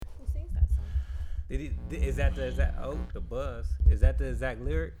Is that the exact? Oh, the buzz. Is that the exact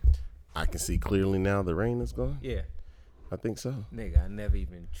lyric? I can see clearly now. The rain is gone. Yeah. I think so. Nigga, I never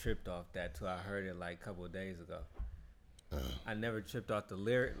even tripped off that till I heard it like a couple of days ago. I never tripped off the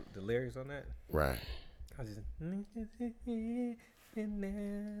lyrics on that. Right. I was just.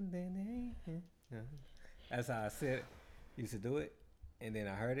 That's how I said used to do it, and then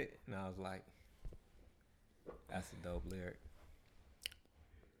I heard it, and I was like, "That's a dope lyric."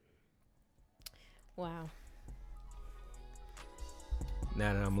 Wow.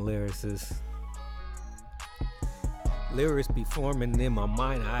 Now that I'm a lyricist, lyrics be forming in my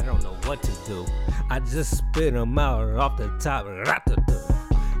mind. I don't know what to do. I just spit them out off the top,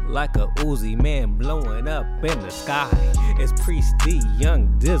 like a Uzi man blowing up in the sky. It's Priest D,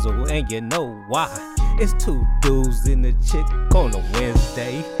 Young Dizzle, and you know why. It's two dudes and a chick on a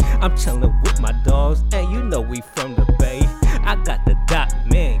Wednesday. I'm chillin' with my dogs, and you know we from the Bay. I got the doc,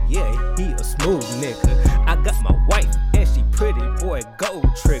 man, yeah, he a smooth nigga. I got my wife, and she pretty, boy, gold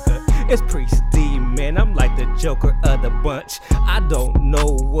trigger. It's Priest D, man, I'm like the Joker of the bunch. I don't know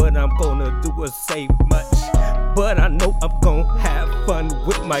what I'm gonna do or say much, but I know I'm gonna have fun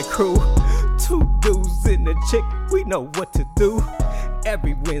with my crew. Two dudes and a chick, we know what to do.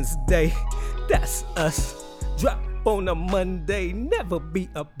 Every Wednesday, that's us. Drop on a Monday, never be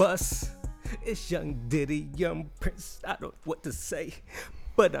a bust. It's Young Diddy, Young Prince, I don't know what to say,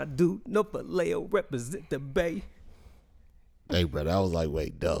 but I do know Vallejo represent the Bay. Hey, bro, that was like,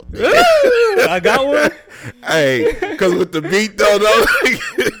 wait, dope. I got one. Hey, because with the beat, though,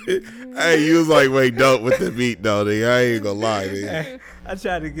 hey, you was like, wait, dope with the beat, though, nigga. I ain't gonna lie, nigga. Hey, I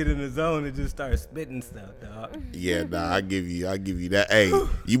tried to get in the zone and just start spitting stuff, dog. Yeah, nah, I give you that. Hey,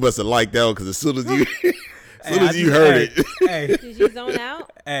 you must have liked that one because as soon as you heard it. Hey, Did you zone out?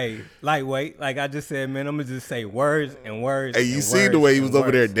 Hey, lightweight. Like I just said, man, I'm going to just say words and words. Hey, you see the way he was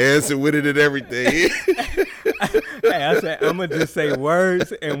over there dancing with it and everything. Hey, I said, I'm going to just say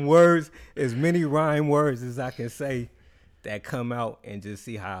words and words, as many rhyme words as I can say that come out and just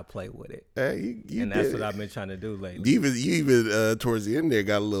see how I play with it. Hey, you and that's what I've been trying to do lately. You even towards the end there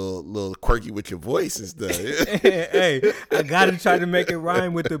got a little quirky with your voice and stuff. Hey, I got to try to make it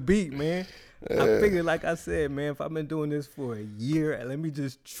rhyme with the beat, man. I figured, like I said, man, if I've been doing this for a year, let me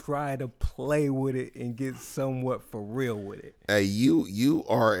just try to play with it and get somewhat for real with it. Hey, you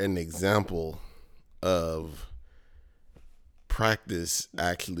are an example of practice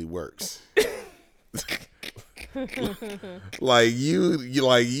actually works. like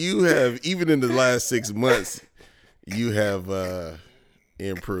you have, even in the last 6 months, you have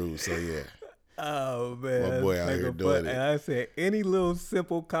improved. So yeah. Oh man, my boy out here doing it. And I said, any little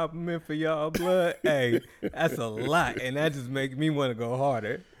simple compliment for y'all, blood, hey, that's a lot, and that just makes me want to go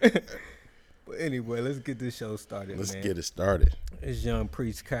harder. But anyway, let's get this show started. Let's man. get it started. It's Young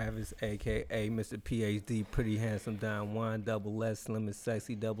Priest Kravis, aka Mr. PhD, pretty handsome, Don Juan, double S, slim and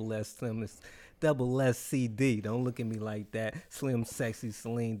sexy, double S, slim and double S CD. Don't look at me like that. Slim, sexy,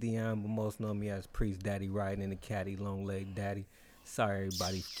 Celine Dion, but most know me as Priest Daddy, riding in the caddy, long leg daddy. Sorry,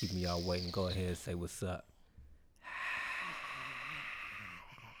 everybody, for keeping y'all waiting. Go ahead and say what's up.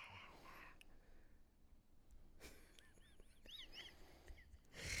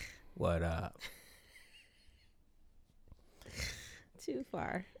 What up? Too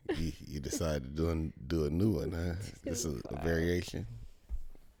far. You decided to do a new one, huh? This is a variation.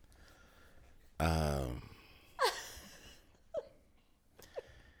 That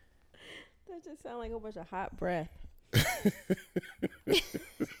just sounds like a bunch of hot breath.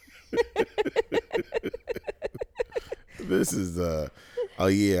 This is oh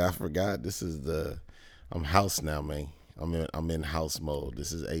yeah, I forgot. This is I'm house now, man. I'm in house mode.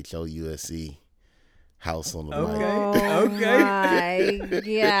 This is HOUSE, house on the mic. Okay. My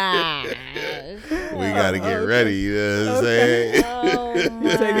gosh. We gotta get ready. You know what I'm saying? Oh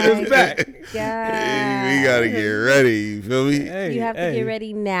my Taking us back. God. We gotta get ready. You feel me? Hey, You have to get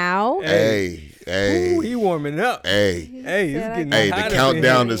ready now. Hey. Ooh, he warming up. Hey, Hey, it's getting the hot up in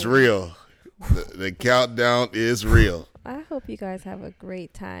countdown here. is real. The countdown is real. I hope you guys have a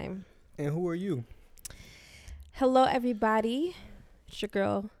great time. And who are you? Hello, everybody. It's your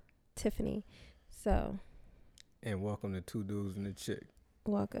girl, Tiffany. So, And welcome to Two Dudes and a Chick.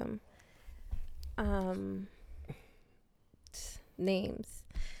 welcome. Names.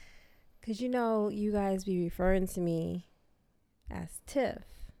 Because you guys be referring to me as Tiff.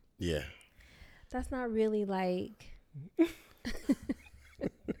 Yeah. That's not really like...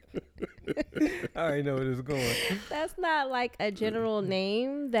 I already know where this is going. That's not like a general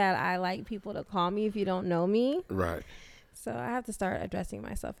name that I like people to call me if you don't know me. Right. So I have to start addressing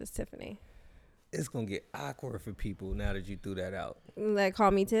myself as Tiffany. It's going to get awkward for people now that you threw that out. Like, call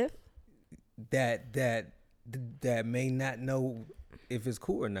me Tiff? that may not know if it's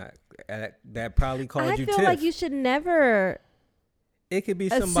cool or not. That probably called you I feel Tiff. like you should never It could be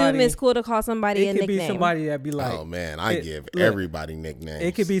assume somebody. it's cool to call somebody a It could nickname. be somebody that be like, Oh man, I give look, everybody nicknames.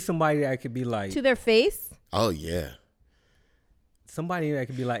 it could be somebody that could be like to their face. Oh yeah. somebody that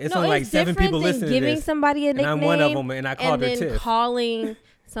could be like, it's No, only like it's 7 different people than listening to giving this, somebody a and nickname I'm one of them, and I called her and then Tiff. calling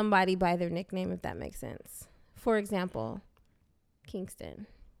somebody by their nickname, if that makes sense. For example, Kingston.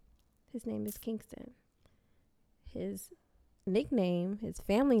 His name is Kingston. His nickname, his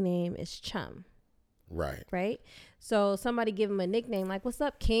family name is Chum. Right. Right? So somebody give him a nickname like, what's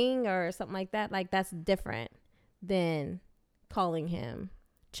up, King? Or something like that. Like, that's different than calling him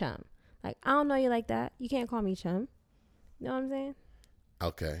Chum. Like, I don't know you like that. You can't call me Chum. You know what I'm saying?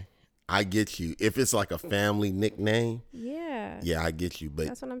 Okay. I get you. If it's like a family nickname, Yeah. yeah, I get you. But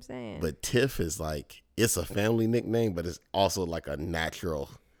That's what I'm saying. But Tiff is like, it's a family nickname, but it's also like a natural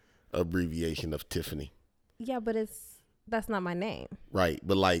abbreviation of Tiffany. Yeah, but that's not my name. Right.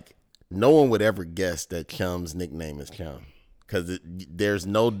 But like, no one would ever guess that Chum's nickname is Chum. Because there's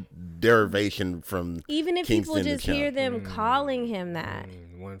no derivation from Even if Kingston people just to Chum. hear them calling him that.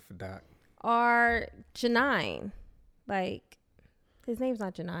 One for Doc. Or Janine. Like, his name's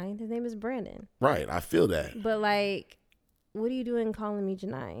not Janine. His name is Brandon. Right. I feel that. But like, what are you doing calling me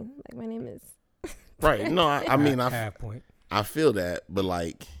Janine? Like, my name is... Right. No, I mean, Half point. I feel that. But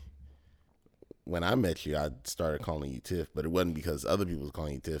like, when I met you, I started calling you Tiff, but it wasn't because other people was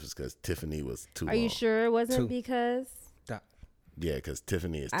calling you Tiff. It's because Tiffany was too long. Are you sure it wasn't Two. because... Doc. Yeah, because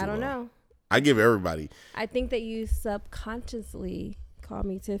Tiffany is too long. I don't know. I give everybody. I think that you subconsciously call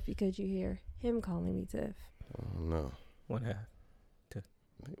me Tiff because you hear him calling me Tiff. Oh, no. One half.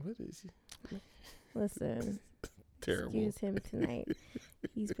 What is he? Listen, Terrible. excuse him tonight.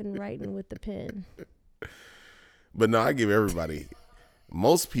 He's been writing with the pen. But no, I give everybody.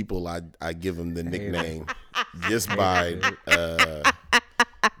 Most people, I give them the nickname just by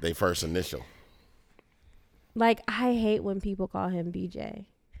their first initial. Like, I hate when people call him BJ.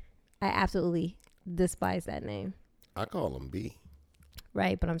 I absolutely despise that name. I call him B.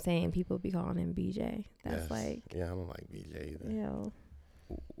 Right, but I'm saying people be calling him BJ. That's Yes. like, Yeah, I don't like BJ either. ew.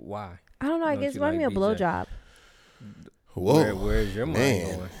 Why? I don't know. I Don't guess you remind me like of BJ? Blowjob. Whoa. Where's your mind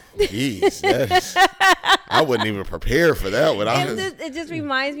man. going? Jeez, that is, I wasn't even prepared for that one. It just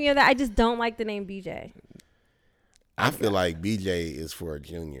reminds me of that. I just don't like the name BJ. I feel like BJ is for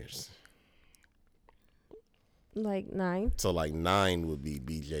juniors. Like 9. So like 9 would be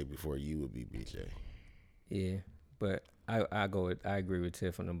BJ before you would be BJ. Yeah, but I agree with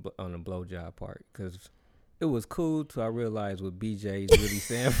Tiff on the blowjob part, because it was cool till I realized what BJ is really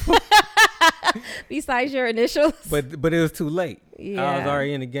saying. Besides your initials. But it was too late. Yeah. I was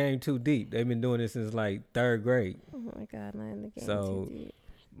already in the game too deep. They've been doing this since like 3rd grade. Oh my God, not in the game So- too deep.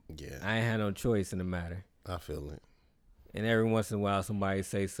 Yeah, I ain't had no choice in the matter. I feel it. And every once in a while, somebody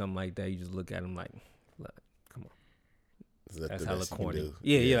say something like that. You just look at them like, look, come on. Is that That's the hella best you can corny. do?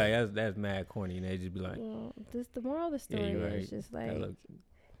 Yeah, like that's mad corny. And they just be like, Well, the moral of the yeah, story you're right. is just That like, look-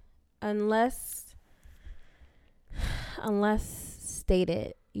 unless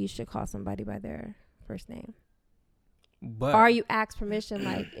stated, you should call somebody by their first name. but Or you ask permission,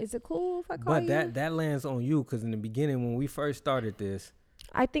 like, is it cool if I call but you? that lands on you, because in the beginning when we first started this,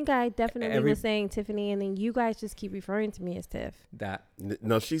 I think I definitely Every- was saying Tiffany, and then you guys just keep referring to me as Tiff. that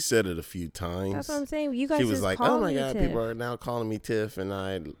No, she said it a few times. That's what I'm saying. You guys She just was like, call "Oh my me God, Tiff. people are now calling me Tiff, and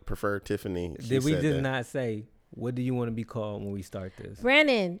I prefer Tiffany." She did we said just that. not say, what do you want to be called when we start this?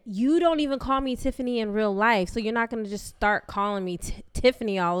 Brandon, you don't even call me Tiffany in real life, so you're not going to just start calling me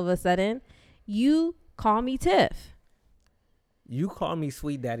Tiffany all of a sudden. You call me Tiff. You call me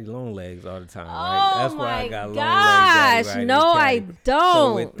Sweet Daddy Long Legs all the time, Oh right? That's why my I got long gosh. legs. Daddy right No, in the I caddy. don't.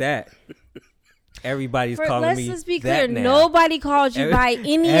 So with that, everybody's calling Let's me just be that clear. now. Nobody called you by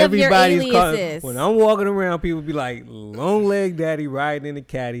any of your Everybody's aliases. when I'm walking around, people be like, Long Leg Daddy riding in the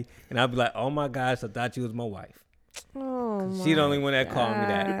caddy. And I'll be like, oh my gosh, I thought you was my wife. Oh She the my only one that called me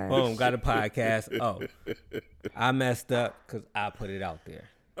that. gosh. Boom, got a podcast. Oh, I messed up because I put it out there.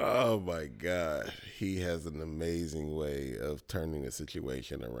 Oh my God, he has an amazing way of turning a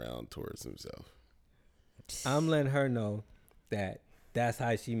situation around towards himself. I'm letting her know that that's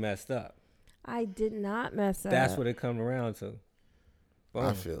how she messed up. I did not mess up. That's what it come around to. Boom.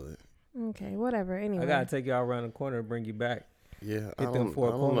 I feel it. Okay, whatever. Anyway. I gotta take y'all around the corner and bring you back. Yeah, Hit I them don't, four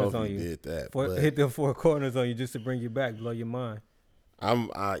I don't know corners if on he you. did that, but Hit them 4 corners on you just to bring you back, blow your mind.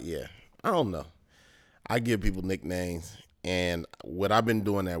 yeah, I don't know. I give people nicknames, and what I've been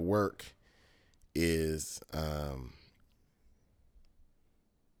doing at work is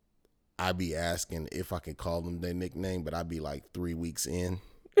I be asking if I can call them their nickname, but I be like 3 weeks in.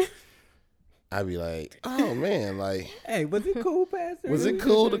 I'd be like, oh man, like, Hey, was it cool, Pastor? was it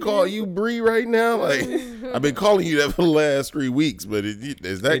cool to call you Bree right now? Like, I've been calling you that for the last 3 weeks, but is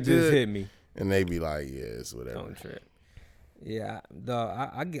that It good? just hit me. And they be like, yeah, it's whatever. Don't trip. Yeah,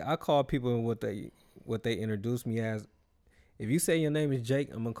 I call people what they introduce me as. If you say your name is Jake,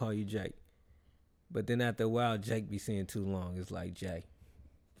 I'm gonna call you Jake. But then after a while, Jake be saying too long. It's like Jay.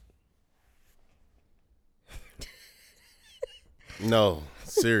 No,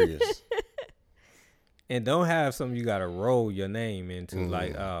 serious. And don't have something you gotta roll your name into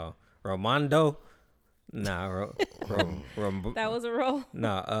like Romando. Nah, That was a roll.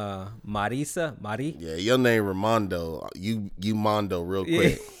 nah. Marisa, Mari. Yeah, your name Ramondo. You Mondo real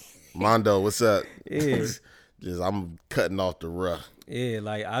quick. Mondo, what's up? Yeah. Just I'm cutting off the rough. Yeah,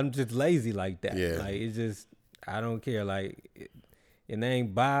 like I'm just lazy like that. Yeah. Like it's just I don't care. Like your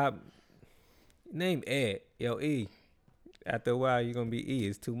name Bob, name Ed, E. After a while, you're gonna be E.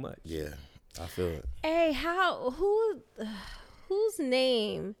 It's too much. Yeah, I feel it. Hey, whose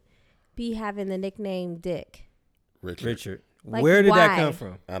name be having the nickname Dick? Richard. Like, Where did that why? come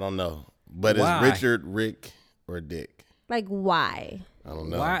from? I don't know, but Why? it's Richard, Rick, or Dick. Like, why? I don't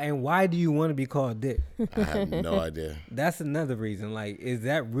know. Why do you want to be called Dick? I have no idea. That's another reason. Like, is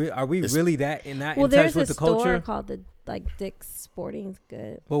that are we really that in Well, touch there's with a the culture? store called the Dick's Sporting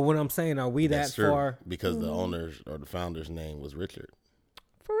Goods. But what I'm saying, are we That's that true, far? because the owner's or the founder's name was Richard.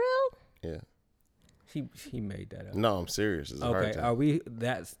 For real? Yeah. She made that up. No, I'm serious. It's a hard Okay, time. are we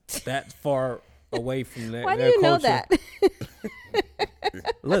that far away from that? Why do their you know culture? that?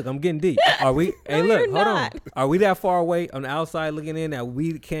 Look, I'm getting deep. Are we? Hey, No, look, you're hold not. on. Are we that far away on the outside looking in that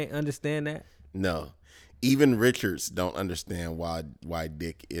we can't understand that? No, even Richards don't understand why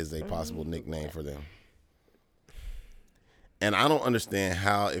Dick is a possible nickname for them. And I don't understand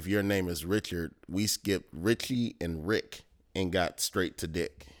how, if your name is Richard, we skipped Richie and Rick and got straight to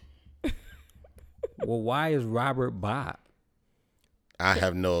Dick. Well, why is Robert Bob? I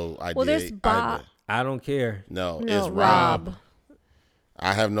have no idea. Well, there's Bob. either. I don't care. No, No, it's Rob. Rob.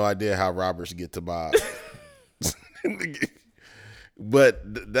 I have no idea how Roberts get to Bob. But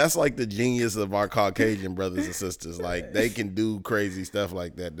that's like the genius of our Caucasian brothers and sisters. Like, they can do crazy stuff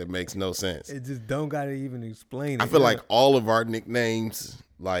like that makes no sense. It just don't gotta even explain it. I feel like all of our nicknames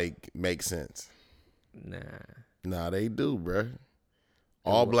like make sense. Nah, they do, bruh.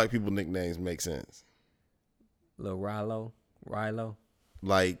 All black people nicknames make sense. Lil Rilo.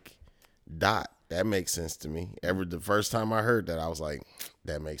 Like Dot, that makes sense to me. The first time I heard that, I was like,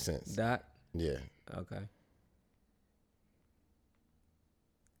 that makes sense. Dot. Yeah. Okay.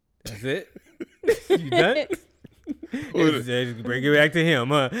 That's it. You done? Just bring it back to him,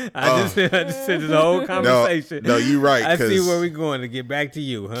 huh? I just said this whole conversation. No, you right. I see where we're going to get back to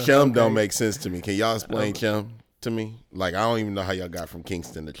you, huh? Chum don't make sense to me. Can y'all explain Chum to me? Like, I don't even know how y'all got from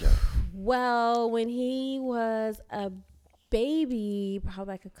Kingston to Chum. Well, when he was a baby,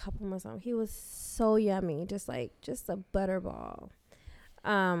 probably like a couple months old, he was so yummy, just a butterball.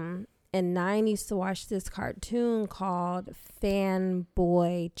 And Nine used to watch this cartoon called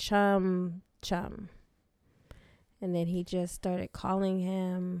Fanboy Chum Chum. And then he just started calling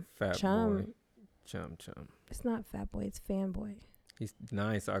him Fat Chum. Boy. Chum Chum. It's not Fat Boy, it's Fanboy. He's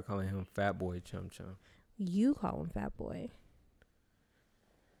nice. Started calling him Fat Boy Chum Chum. You call him Fat Boy.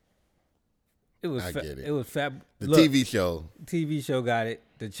 It was I get it. It was Fat. The Look, TV show got it.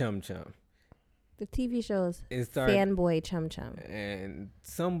 The Chum Chum. The TV show is It started, Fanboy Chum Chum. and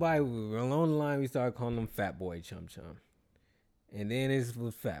somebody along the line we started calling him Fat Boy Chum Chum, and then it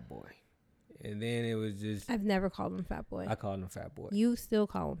was Fat Boy, and then it was just I've never called him Fat Boy. I called him Fat Boy, You still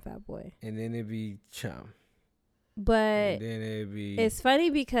call him Fat Boy. and then it'd be Chum, But and then it'd be it's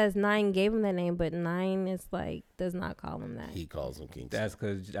funny because Nine gave him that name, but Nine is does not call him that. he calls him Kingston. that's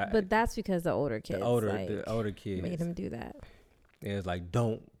because But that's because the older kids the older kids made him do that. And it's like,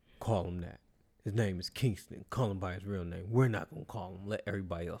 don't call him that. His name is Kingston. Call him by his real name. We're not gonna call him. Let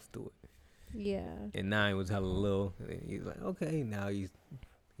everybody else do it. Yeah. And Nine was hella little. And he's like, okay, now he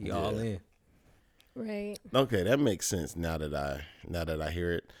all in. Right. Okay, that makes sense now that I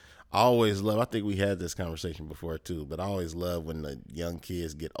hear it. I always love, I think we had this conversation before too, but I always love when the young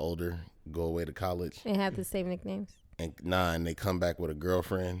kids get older, go away to college, And have the same nicknames. and they come back with a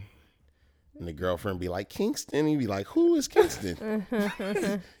girlfriend, and the girlfriend be like, Kingston, and he be like, who is Kingston?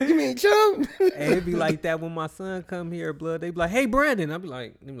 You mean Chum? And it'd be like that when my son come here, blood. They be like, hey, Brandon. I'd be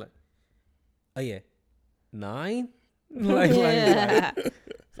like, oh yeah, 9? Yeah.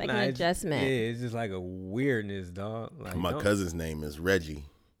 It's like nah, an adjustment. Yeah, it's just like a weirdness, dog. Like, My don't- cousin's name is Reggie,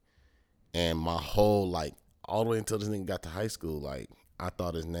 and my whole, all the way until this nigga got to high school, I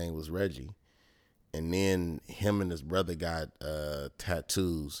thought his name was Reggie. And then him and his brother got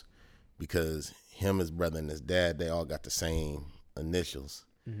tattoos because him, his brother, and his dad, they all got the same initials.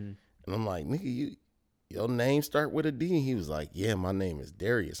 And I'm like, nigga, your name start with a D? And he was like, yeah, my name is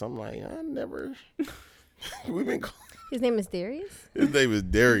Darius. I'm like, I never. We've been. His name is Darius? His name is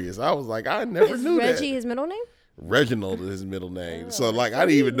Darius. I was like, I never knew that. Reggie his middle name? Reginald is his middle name. So like, I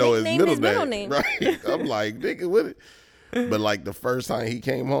didn't even know his middle name. Right? I'm like, nigga, what? But like the first time he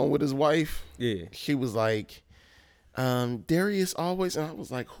came home with his wife, she was like, Darius always, and I was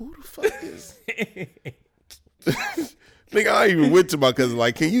like, who the fuck is? Nigga, I even went to my cousin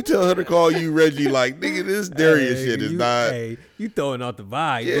like, can you tell her to call you Reggie? Like, nigga, this Darius shit is not. Hey, you throwing out the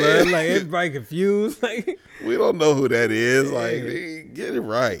vibe, blood. Like everybody confused. Like we don't know who that is. Like, nigga, get it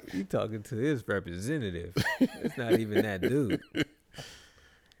right. You talking to his representative? It's not even that dude.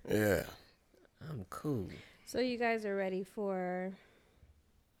 Yeah, I'm cool. So you guys are ready for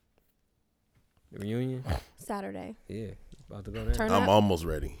The reunion? Saturday? Yeah, about to go there. I'm almost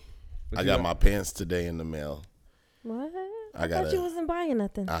ready. I got my pants today in the mail. What? I thought you wasn't buying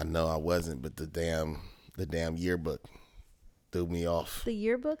nothing. I know I wasn't, but the damn yearbook threw me off. The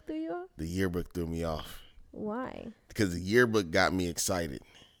yearbook threw you off? The yearbook threw me off. Why? Because the yearbook got me excited.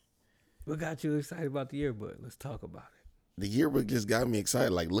 What got you excited about the yearbook? Let's talk about it. The yearbook just got me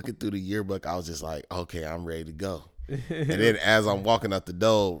excited. Like looking through the yearbook, I was just like, okay, I'm ready to go. And then as I'm walking out the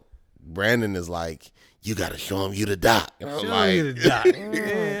door, Brandon is like, you got to show him you the doc. And I'm like, you the doc.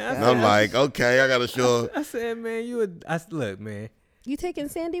 And I'm like, okay, I got to show him. I said, man, look, man. You taking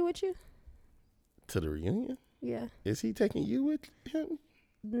Sandy with you? To the reunion? Yeah. Is he taking you with him?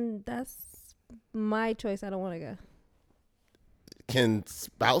 That's my choice. I don't want to go. Can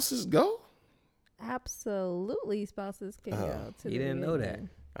spouses go? Absolutely, spouses can go to the You didn't know that. reunion.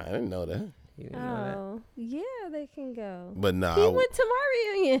 I didn't know that. You didn't know Oh, yeah, they can go. But nah. He went to my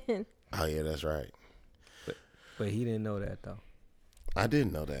reunion. Oh, yeah, that's right. but he didn't know that, though. I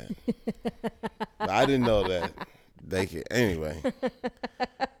didn't know that. But I didn't know that. They could. Anyway.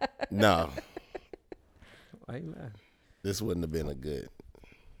 No. Why you laughing? This wouldn't have been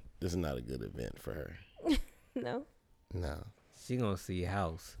this is not a good event for her. No. No. She gonna see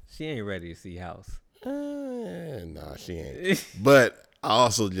House. She ain't ready to see House. No, she ain't. But I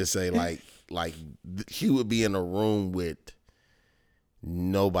also just say like she would be in a room with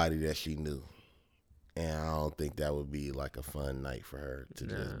nobody that she knew. And I don't think that would be like a fun night for her to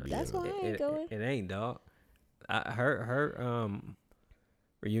just be. That's why I ain't going. It ain't, dog. Her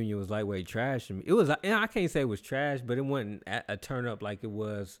reunion was lightweight trash to me. It was. I can't say it was trash, but it wasn't a turn up like it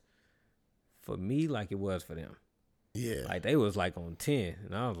was for me, like it was for them. Yeah, like they was like on 10,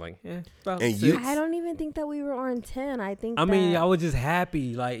 and I was like, about and 6. I don't even think that we were on 10. I mean, I was just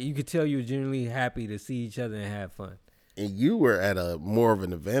happy. Like you could tell you were genuinely happy to see each other and have fun. And you were at a more of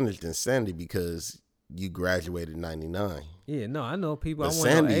an advantage than Sandy because you graduated in 99. Yeah, no, I know people. But I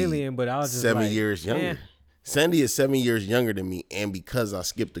wasn't no alien, but I was just 7 like, years younger. Sandy is 7 years younger than me, and because I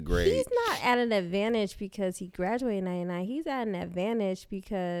skipped a grade. He's not at an advantage because he graduated in 99. He's at an advantage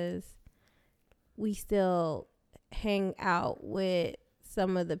because we still hang out with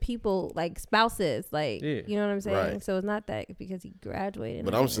some of the people, like spouses, like, you know what I'm saying? Right. So it's not that because he graduated.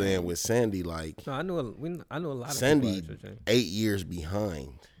 But I'm saying with Sandy, like, no, I know a lot Sandy, of people. 8 years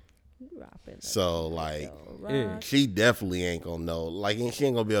behind. So like, she definitely ain't gonna know. Like, she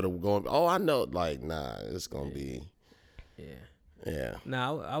ain't gonna be able to go. Oh, I know. Like, nah, it's gonna be. Yeah.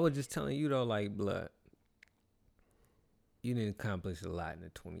 Nah, I was just telling you though, like, blood. You didn't accomplish a lot in the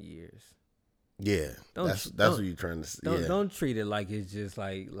 20 years. Yeah, that's what you're trying to say. Don't treat it like it's just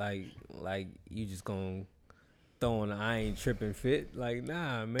like you just gonna throw on I ain't tripping fit. Like,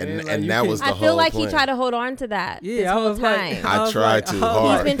 nah, man. And that was the whole I feel like plan. he tried to hold on to that. Yeah, I was like, I tried too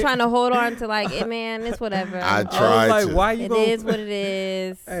hard. He's been trying to hold on to like, man, it's whatever. I tried to. Why you it is what it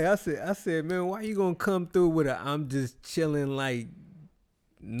is. Hey, I said, man, why you gonna come through with a I'm just chilling like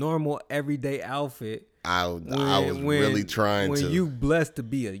normal everyday outfit? I was really trying to. When you blessed to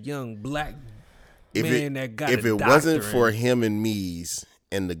be a young black if it wasn't for him and me's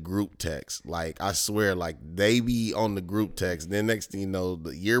in the group text, like I swear, like they be on the group text. Then next thing you know,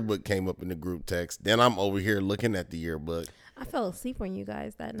 the yearbook came up in the group text. Then I'm over here looking at the yearbook. I fell asleep on you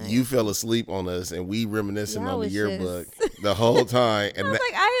guys that night. You fell asleep on us, and we reminiscing on the yearbook the whole time. And I was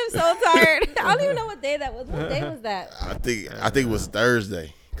like, I am so tired. I don't even know what day that was. What day was that? I think it was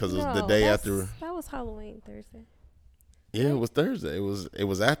Thursday because it was the day after. That was Halloween Thursday. Yeah, it was Thursday. It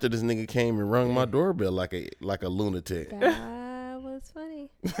was after this nigga came and rung my doorbell like a lunatic. That was funny.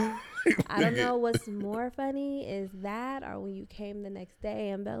 I don't know what's more funny is that or when you came the next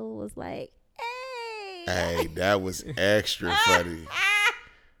day and Bella was like, hey. Hey, that was extra funny.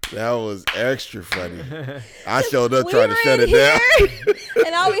 That was extra funny. I showed up trying to shut it down.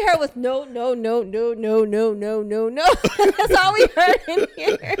 And all we heard was no. That's all we heard in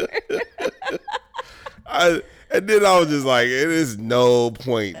here. And then I was just like, it is no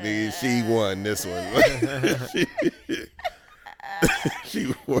point, nigga. She won this one.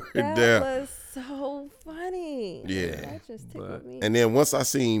 She wore it down. That was so funny. Yeah. That just tickled me. And then once I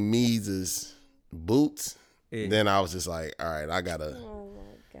seen Meads' boots, then I was just like, all right, I gotta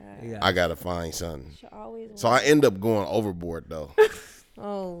find something. So I end up going overboard though.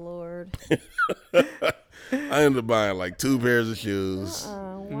 Oh Lord. I ended up buying like 2 pairs of shoes.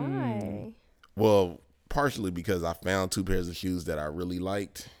 Why? Well, partially because I found 2 pairs of shoes that I really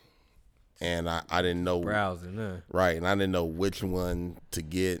liked. And I didn't know. Browsing, huh? Right. And I didn't know which one to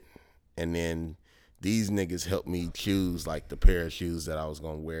get. And then these niggas helped me choose like the pair of shoes that I was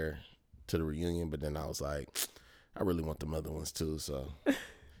going to wear to the reunion. But then I was like, I really want them other ones too. So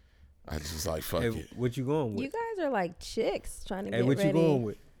I just was like, fuck it. What you going with? You guys are like chicks trying to get what ready. You going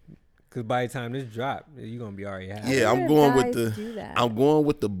with? Because by the time this drop, you're going to be already happy. Yeah, I'm going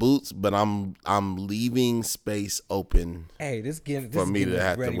with the boots, but I'm leaving space open. Hey, this for me to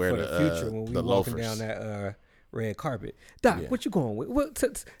have to wear the future when we walking loafers down that red carpet. Doc, what you going with?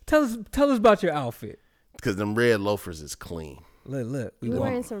 Tell us about your outfit. Because them red loafers is clean. Look. You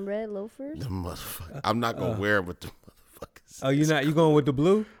wearing some red loafers? The motherfucker. I'm not gonna wear it with the motherfuckers. Oh, you're not? You going with the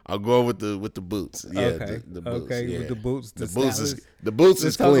blue? I'm going with the boots. Yeah, okay. The boots. Okay, yeah. with the boots. The boots is clean.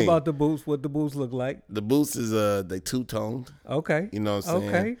 Let's talk about the boots. What the boots look like? The boots is they 2-toned. Okay. You know what I'm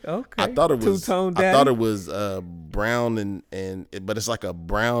saying? Okay. I thought it was 2-toned. I thought it was brown but it's like a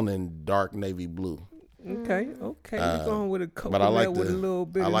brown and dark navy blue. Okay. You're going with a couple but I like with a little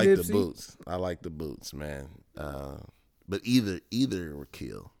bit. I like of the boots. I like the boots, man. But either would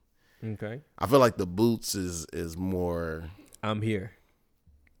kill. Okay. I feel like the boots is more. I'm here.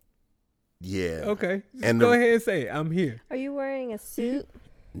 Yeah. Okay. Just go ahead and say it. I'm here. Are you wearing a suit?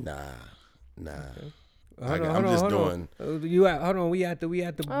 Nah. Okay. I'm just doing. Hold on. We at the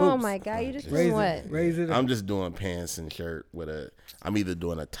boots. Oh my God! You just doing what? Raise it up. I'm just doing pants and shirt with I'm either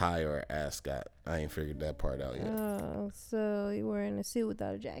doing a tie or an ascot. I ain't figured that part out yet. Oh, so you're wearing a suit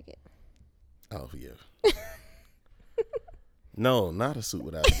without a jacket? Oh yeah. No, not a suit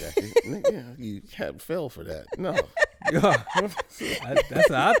without a jacket. Nigga, you fell for that. No. That's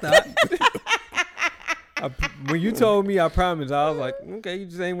what I thought. When you told me, I promise, I was like, okay, you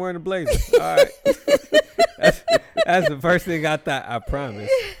just ain't wearing a blazer. All right. That's the first thing I thought. I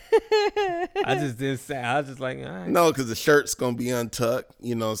promise. I just didn't say. I was just like, all right. No, because the shirt's going to be untucked.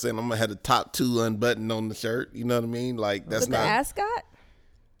 You know what I'm saying? I'm going to have the top 2 unbuttoned on the shirt. You know what I mean? Like, that's with not. the ascot?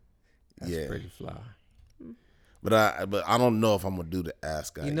 That's pretty fly. But I don't know if I'm gonna do the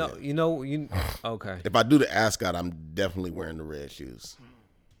ascot. Okay. If I do the ascot, I'm definitely wearing the red shoes.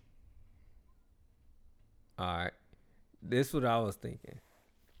 All right. This is what I was thinking.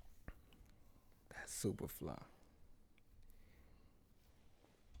 That's super fly.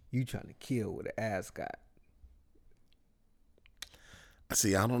 You trying to kill with an ascot.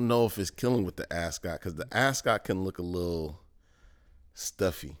 See, I don't know if it's killing with the ascot because the ascot can look a little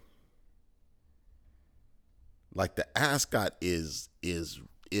stuffy. Like the ascot is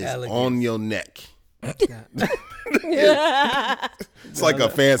elegant. On your neck. It's like a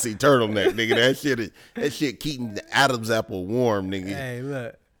fancy turtleneck, nigga. That shit keeping the Adam's apple warm, nigga. Hey,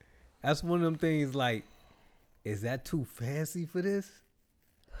 look. That's one of them things like, is that too fancy for this?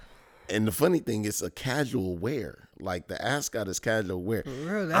 And the funny thing, it's a casual wear. Like the ascot is casual wear.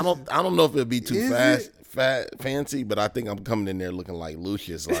 Real, I don't know if it'd be too fancy, but I think I'm coming in there looking like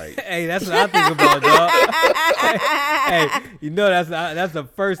Lucius. Like, hey, that's what I think about, dog. Hey, you know that's the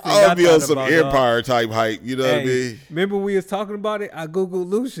first thing I'll be on some about, Empire type hype. You know what I mean? Remember we was talking about it? I googled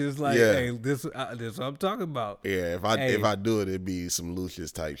Lucius. Like, hey, this what I'm talking about. Yeah, if I do it, it'd be some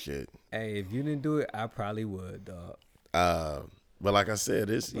Lucius type shit. Hey, if you didn't do it, I probably would, dog. But like I said,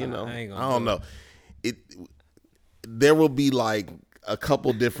 it's I don't know. There will be like a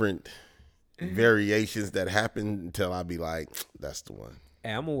couple different variations that happen until I be like, that's the one.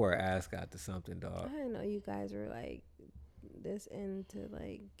 Hey, I'm gonna wear an ascot to something, dog. I didn't know you guys were like this into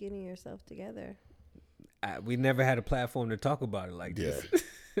like getting yourself together. We never had a platform to talk about it like this.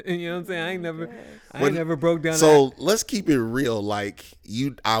 You know what I'm saying? I ain't never broke down. So let's keep it real. Like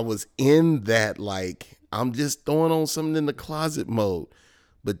I was in that like I'm just throwing on something in the closet mode.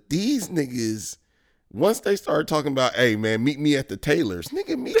 But these niggas, once they started talking about, hey man, meet me at the Taylor's.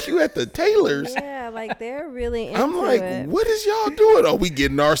 Nigga, meet you at the Taylor's? Yeah, like they're really into I'm like, it. what is y'all doing? Oh, we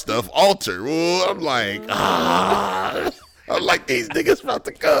getting our stuff altered. Well, I'm like, I'm like, these niggas about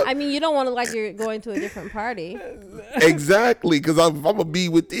to come. I mean, you don't want to like you're going to a different party. Exactly, because if I'm gonna be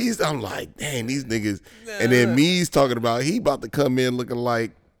with these, I'm like, dang, these niggas. And then me's talking about he about to come in looking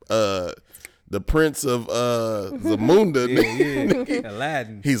like the prince of Zamunda. Yeah.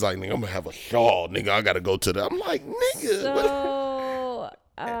 Aladdin. He's like, nigga, I'm gonna have a shawl, nigga. I gotta go to the. I'm like, nigga. So,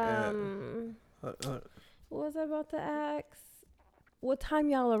 what was I about to ask? What time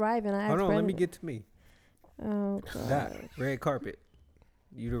y'all arriving? I asked Hold on, let Brandon. me get to me. Oh Doc, god. red carpet.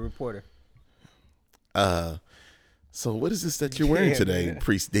 You the reporter. So what is this that you're wearing today, man.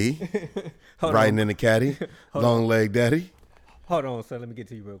 Priest D? Hold Riding on. in a caddy, long leg daddy. Hold on, son. Let me get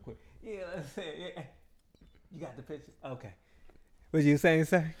to you real quick. Yeah, let's say, yeah. You got the picture? Okay. What you saying,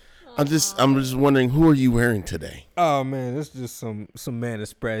 sir? I'm just wondering, who are you wearing today? Oh man, this is just some Man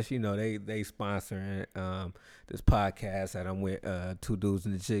Express. You know, they sponsoring this podcast that I'm with, Two Dudes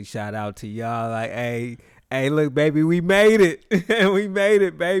and a Chick. Shout out to y'all. Like, hey, look, baby, we made it. We made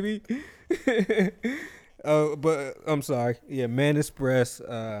it, baby. But I'm sorry. Yeah, Man Express.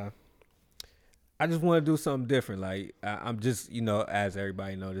 I just want to do something different. Like, I'm just, you know, as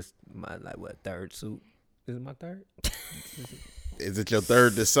everybody know, this my third suit. Is it my third? Is it your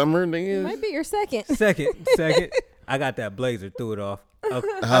third this summer, nigga? Might be your second. Second. I got that blazer. Threw it off. Okay.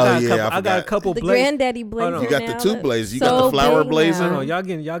 I got a couple The blazers. granddaddy blazer. You got the now two that's blazers. You so got the flower big blazer. now. No,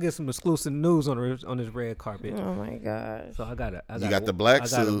 y'all get some exclusive news on this red carpet. Oh my gosh. So I got the black I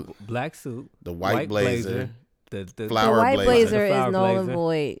got suit, a black suit, the white blazer, the flower The white blazer The flower is null and blazer.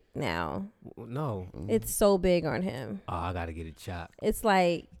 void now. No, It's so big on him. oh, I gotta get it chopped. It's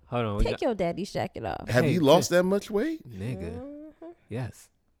like, Hold on, take your daddy's jacket off. Have Hey, you lost that much weight? nigga. Mhm. Yes,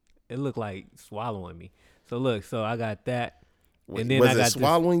 it looked like swallowing me. So look, so I got that, Was and then I got it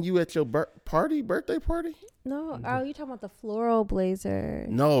swallowing you at your birthday party? No, oh, you talking about the floral blazer?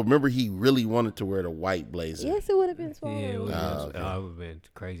 No, remember he really wanted to wear the white blazer. Yes, it would have been This. swallowed. Yeah, it would okay. have been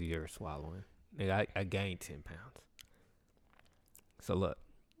crazier swallowing. Nigga, I gained 10 pounds. So look,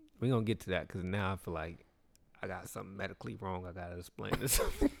 we gonna get to that because now I feel like I got something medically wrong. I gotta explain this.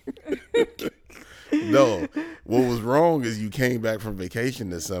 No, what was wrong is you came back from vacation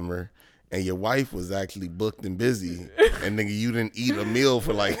this summer and your wife was actually booked and busy, and nigga, you didn't eat a meal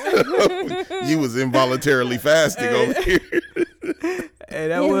for like you was involuntarily fasting over here. Hey,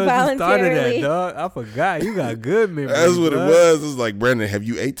 that was the start of that, Involuntarily. dog. I forgot. You got good memory. That's what it was. It was like, Brandon, have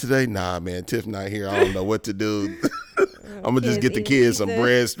you ate today? Nah, man, Tiff not here. I don't know what to do. I'm gonna just get the kids some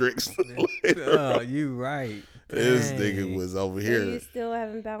bread sticks. Oh, you right. This Dang. nigga was over So here. you still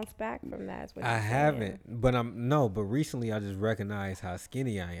haven't bounced back from that. Is what I you're saying. haven't, but recently I just recognized how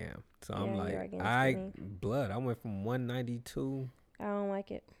skinny I am. So I'm Yeah, you are like, getting I skinny. went from 192 I don't like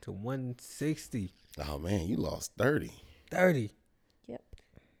it. to 160, Oh man, you lost 30. 30. Yep.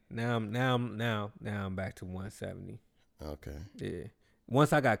 Now I'm back to 170. Okay. Yeah.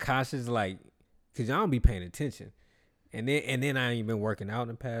 Once I got cautious, like, cause y'all don't be paying attention, and then I ain't been working out in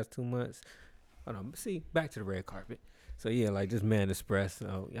the past 2 months. Hold on, see, back to the red carpet. So yeah, like this Man Express.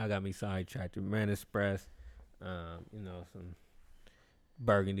 Y'all got me sidetracked. Man Express, you know, some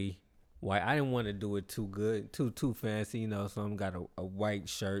burgundy, white. I didn't want to do it too good, too fancy, you know. So I'm got a white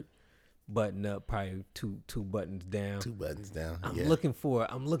shirt, button up, probably two buttons down. 2 buttons down. I'm Yeah. looking for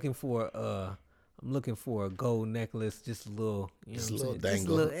a gold necklace, just a little, you know, Just a what I'm little saying?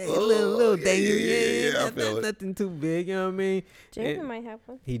 dangle. Just a little Yeah, dangle. yeah, I feel it. Nothing too big, you know what I mean? Jason And might have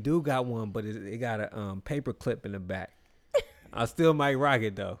one. he do got one, but it got a paper clip in the back. I still might rock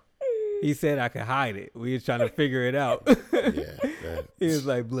it though. He said I could hide it. We was trying to figure it out. Yeah. He was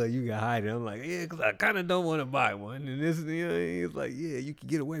like, "Blood, you can hide it." I'm like, "Yeah, because I kind of don't want to buy one." And this, you know, he was like, "Yeah, you can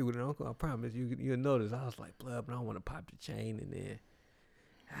get away with it, Uncle. I promise you'll notice." I was like, "Blood, but I don't want to pop the chain and then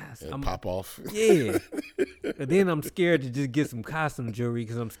It'll pop off. yeah." But then I'm scared to just get some costume jewelry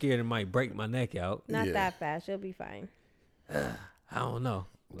because I'm scared it might break my neck out. Not Yeah. that fast. You'll be fine. I don't know.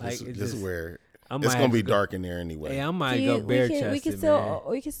 Like Just wear. I It's might gonna have be to go- dark in there anyway. Hey, I might Do go you- bare we can chested, still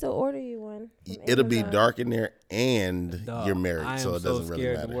we can still order you one. from It'll be Amazon. dark in there, and Dog, you're married, I am so it doesn't really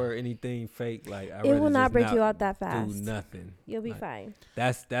scared matter. to wear anything fake. Like It will not break you out that fast. Do nothing. You'll be Like, fine.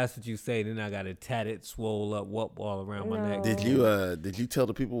 That's what you say. Then I got it tatted, swole up, whoop all around my neck. No. Did you tell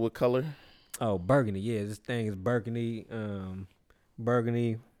the people what color? Oh, burgundy. Yeah, this thing is burgundy.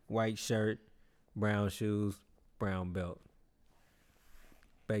 Burgundy, white shirt, brown shoes, brown belt.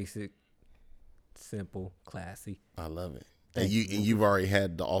 Basic, simple, classy. I love it. Thank And you've already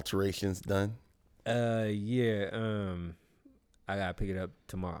had the alterations done. Yeah. I gotta pick it up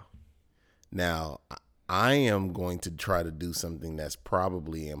tomorrow. Now, I am going to try to do something that's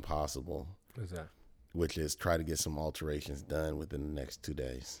probably impossible, What's that? which is try to get some alterations done within the next 2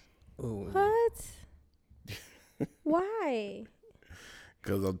 days. Ooh. What? Why?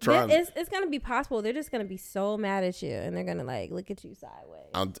 Because I'm trying. It's gonna be possible. They're just gonna be so mad at you, and they're gonna like look at you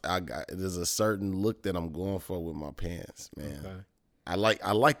sideways. There's a certain look that I'm going for with my pants, man. Okay. I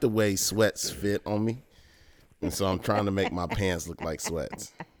like the way sweats fit on me, and so I'm trying to make my pants look like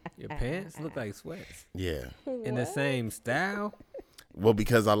sweats. Your pants look like sweats. Yeah. In the same style? Well,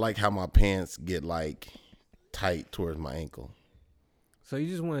 because I like how my pants get like tight towards my ankle. So you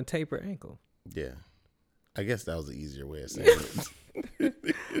just want a taper ankle? Yeah. I guess that was the easier way of saying it.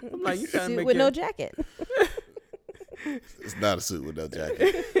 I'm like, you trying to Suit make with no jacket. It's not a suit with no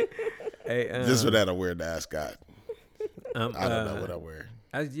jacket. Hey, Just for that, I wear an ascot. I don't uh, know what I wear.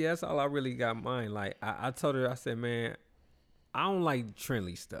 that's all I really got mine. Like I told her, I said, man, I don't like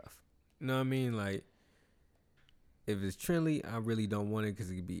trendy stuff. You know what I mean? Like, if it's trendy, I really don't want it because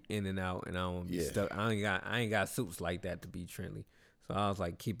it could be in and out, and I don't want to be stuck. I ain't got suits like that to be trendy. So I was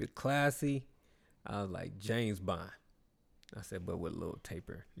like, keep it classy. I was like, James Bond. I said, but with a little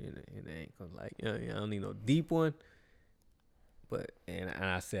taper in the ankle. Like, I don't need no deep one. But and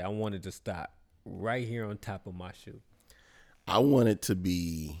I said I wanted to stop right here on top of my shoe. I want it to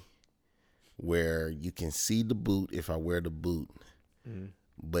be where you can see the boot if I wear the boot. Mm-hmm.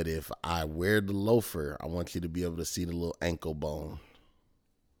 But if I wear the loafer, I want you to be able to see the little ankle bone.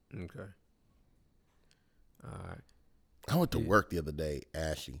 Okay. All right. I went to work the other day,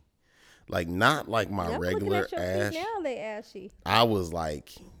 ashy. Like, not like my regular ash. Now they ashy. I was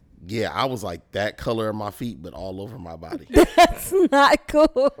like that color of my feet, but all over my body. That's not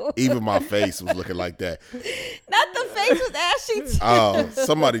cool. Even my face was looking like that. Not the face was ashy too. Oh,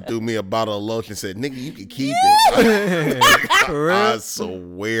 somebody threw me a bottle of lotion and said, nigga, you can keep it. I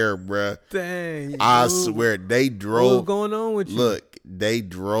swear, bruh. Dang. I swear, they drove. What's going on with you? Look, they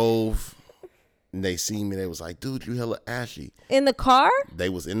drove. And they seen me. They was like, dude, you hella ashy. In the car? They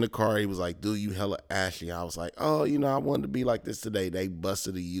was in the car. He was like, dude, you hella ashy. I was like, oh, I wanted to be like this today. They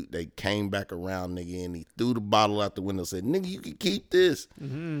busted they came back around, nigga, and he threw the bottle out the window, said, nigga, you can keep this.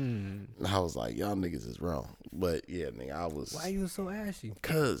 Mm-hmm. And I was like, y'all niggas is wrong. But yeah, nigga, I was. Why you so ashy?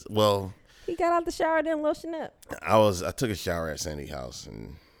 Cause, well. He got out the shower, then lotion up. I took a shower at Sandy's house,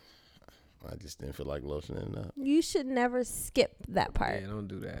 and I just didn't feel like lotioning up. You should never skip that part. Yeah, don't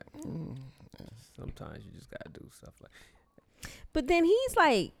do that. Sometimes you just gotta do stuff like. But then he's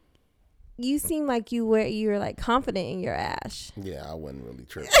like, you seem like you're like confident in your ash. Yeah, I wasn't really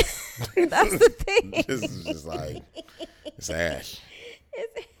tripping. That's the thing. This is just like, it's ash.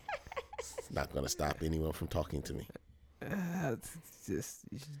 It's not gonna stop anyone from talking to me. It's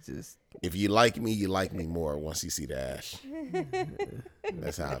just. If you like me more once you see the ash.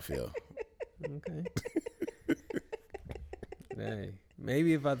 That's how I feel. Okay. Hey,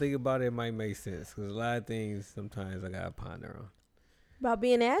 maybe if I think about it, it might make sense. Because a lot of things sometimes I got to ponder on. About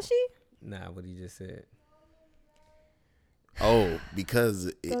being ashy? Nah, what he just said. Oh,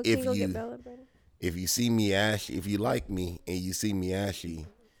 because if you see me ashy, if you like me and you see me ashy,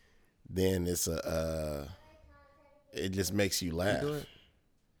 then it's it just makes you laugh.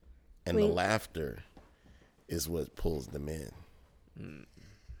 And the laughter is what pulls them in. Okay.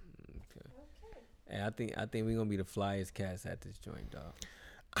 And I think we're gonna be the flyest cats at this joint, dog.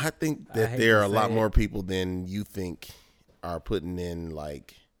 I think that there are a lot more people than you think are putting in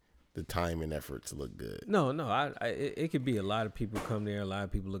like the time and effort to look good. No, it could be a lot of people come there, a lot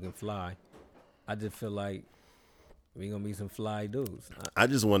of people looking fly. I just feel like we gonna be some fly dudes. I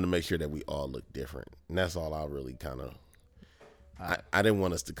just wanted to make sure that we all look different, and that's all I really kind of. I didn't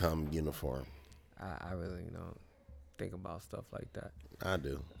want us to come uniform. I really don't think about stuff like that. I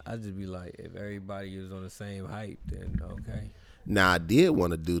do. I just be like, if everybody is on the same height, then okay. Now I did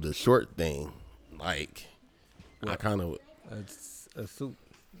want to do the short thing, like I kind of a suit,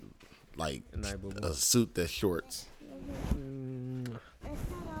 like a suit that's shorts. That's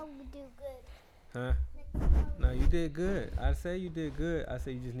not how we do good. Huh? No, you did good. I say you did good. I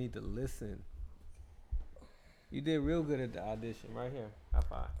say you just need to listen. You did real good at the audition right here. High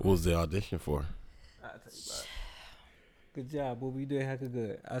five. What was the audition for? I'll tell you about it. Good job, boo. You did heck of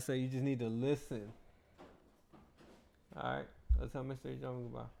good. I say you just need to listen. All right. Let's tell Mr. John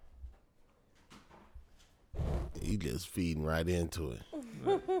goodbye. He just feeding right into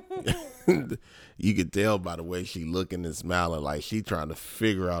it. You could tell by the way she looking and smiling like she trying to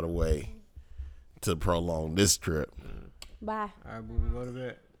figure out a way to prolong this trip. Bye. All right, boo. We go to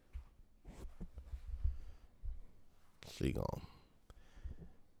bed. She gonna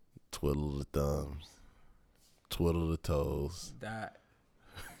twiddle the thumbs, twiddle the toes. That.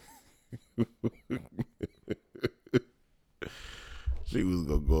 She was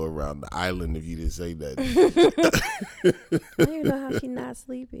gonna go around the island if you didn't say that. I don't even know how she not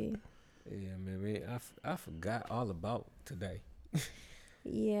sleepy. Yeah, man. I forgot all about today.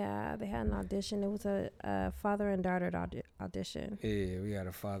 Yeah, they had an audition. It was a father and daughter audition. Yeah, we had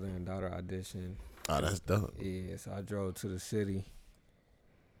a father and daughter audition. Oh, that's dope. Yeah, so I drove to the city,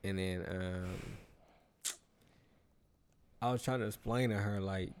 and then I was trying to explain to her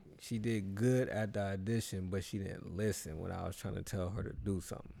like she did good at the audition, but she didn't listen when I was trying to tell her to do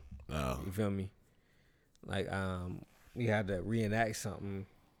something. Oh. You feel me? Like we had to reenact something,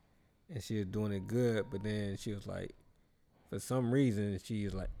 and she was doing it good, but then she was like, for some reason, she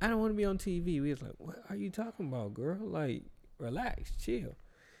was like, I don't want to be on TV. We was like, what are you talking about, girl? Like, relax, chill.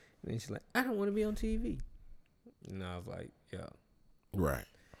 And then she's like, I don't want to be on TV. And I was like, yo. Right.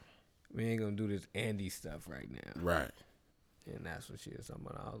 We ain't going to do this Andy stuff right now. Right. And that's what she was talking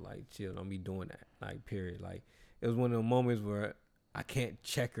about. I was like, chill, don't be doing that. Like, period. Like, it was one of the moments where I can't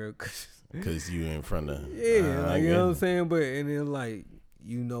check her. Because you in front of. Yeah, like, you know what I'm saying? But, and then, like,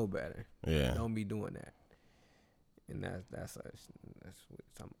 you know better. Yeah. Don't be doing that. And that's what it's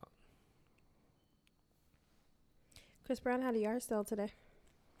talking about. Chris Brown had a yard sale today.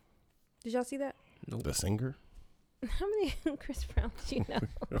 Did y'all see that? Nope. The singer? How many Chris Brown do you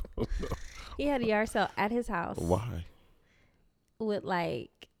know? He had a yard sale at his house. Why? With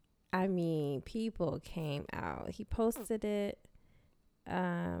people came out. He posted it.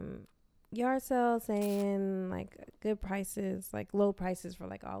 Yard sale saying like good prices, like low prices for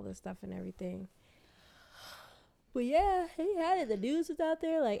like all this stuff and everything. But yeah, he had it. The news was out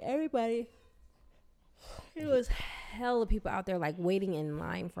there, like everybody. It was hella people out there, like waiting in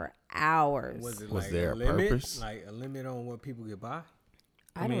line for hours. Was it Was like there a a limit? purpose? Like a limit on what people could buy?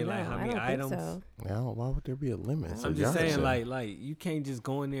 I mean, don't know. like how I many don't items? think so. Now, why would there be a limit? It's a I'm just yard saying, sale. like you can't just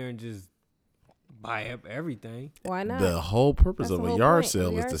go in there and just buy up everything. Why not? The whole purpose That's of the a whole yard point, sale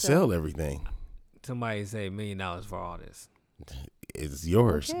a is yard to sale. sell everything. Somebody say $1 million for all this. It's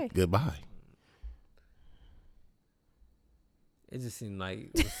yours. Okay. Goodbye. It just seemed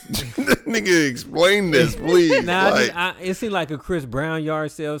like Nigga, explain this, please. it seemed like a Chris Brown yard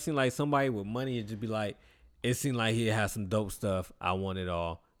sale. It seemed like somebody with money would just be like, it seemed like he'd have some dope stuff. I want it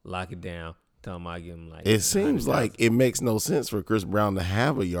all. Lock it down. Tell him I give him like. It seems 100,000. like it makes no sense for Chris Brown to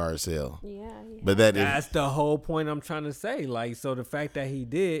have a yard sale. Yeah. But that is That's the whole point I'm trying to say. Like, so the fact that he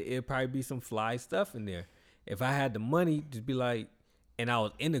did, it'd probably be some fly stuff in there. If I had the money, just be like, and I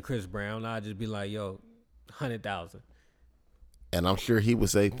was into Chris Brown, I'd just be like, yo, 100,000. and I'm sure he would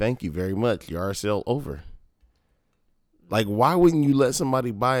say, thank you very much. Yard sale over. Like, why wouldn't you let somebody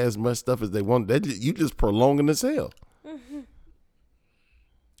buy as much stuff as they want? You just prolonging the sale.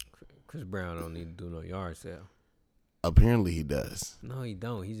 Chris Brown don't need to do no yard sale. Apparently he does. No, he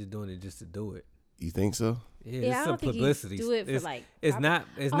don't. He's just doing it just to do it. You think so? Yeah, Yeah, I it's some don't think he publicity. do it for, it's, like, it's not.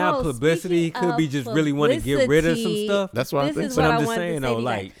 It's not Oh, publicity. He speaking could be of just really want to get rid of some publicity, stuff. That's what I This think is so. But what I'm I just wanted to saying say though, to you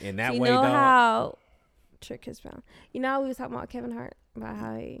like guys. in that You way, know dog. how Trick Chris Brown. You know how we was talking about Kevin Hart about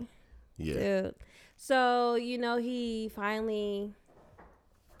how he, Yeah. dude. So he finally.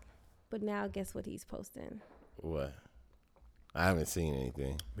 But now, guess what he's posting? What? I haven't seen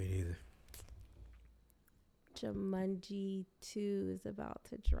anything. Me neither. Jumanji 2 is about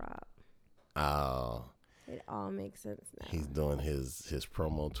to drop. Oh, It all makes sense now. he's doing his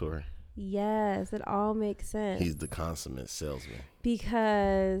promo tour. Yes, it all makes sense. He's the consummate salesman.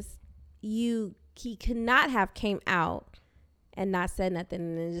 Because he could not have came out and not said nothing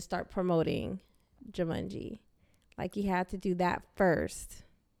and then just start promoting Jumanji. Like, he had to do that first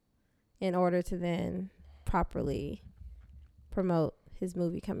in order to then properly promote his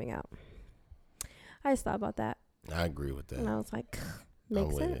movie coming out. I just thought about that I agree with and that. I was like,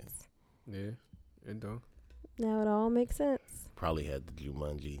 makes with it. sense. Yeah, it don't. Now it all makes sense. Probably had the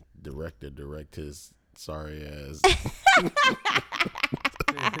Jumanji director direct his sorry ass.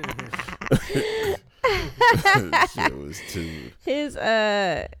 Shit was too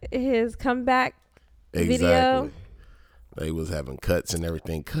His comeback exactly. video. They was having cuts and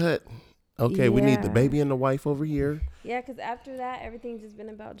everything. Cut. Okay, we need the Yeah. baby and the wife over here. Yeah, because after that, everything's just been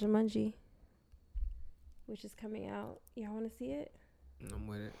about Jumanji, which is coming out. Y'all want to see it? I'm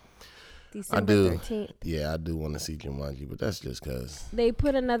with it. December do. 13th. Yeah, I do want to see Jumanji, but that's just because. They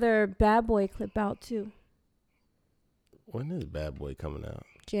put another Bad Boy clip out too. When is Bad Boy coming out?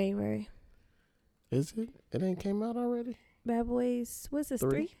 January. Is it? It ain't came out already? Bad Boys, what's this,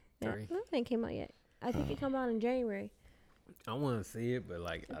 3? Yeah, 3. no, it ain't came out yet. I think it come out in January. I want to see it, but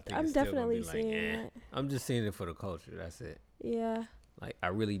like I think I'm it's still definitely gonna be like, seeing eh. that. I'm just seeing it for the culture. That's it. Yeah. Like I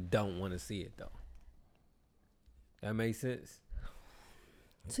really don't want to see it though. That makes sense.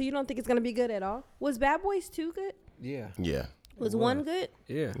 So you don't think it's going to be good at all? Was Bad Boys 2 good? Yeah. Yeah. Was It 1 good?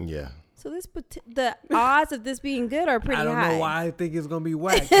 Yeah. Yeah. So the odds of this being good are pretty high. I don't know why I think it's gonna be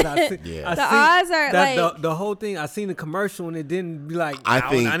whack. The odds are like the whole thing. I seen the commercial and it didn't be like.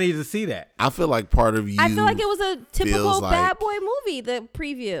 I need to see that. I feel like part of you. I feel like it was a typical like, Bad Boy movie. The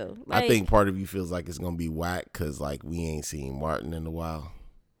preview. Like, I think part of you feels like it's gonna be whack because like we ain't seen Martin in a while.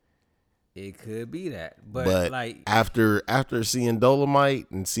 It could be that, but like after seeing Dolomite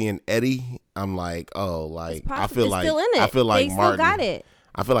and seeing Eddie, I'm like, oh, like I feel like still in it. I feel like they Martin still got it.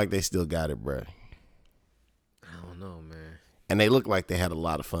 I feel like they still got it, bro. I don't know, man. And they look like they had a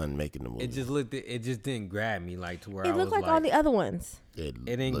lot of fun making the movie. It just didn't grab me like to where It looked like all the other ones. It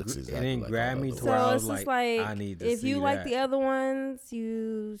didn't grab me to So where I it's was just like, like I need to if see you that. like the other ones,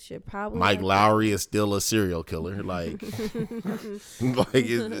 you should probably. Mike like Lowry is still a serial killer, like,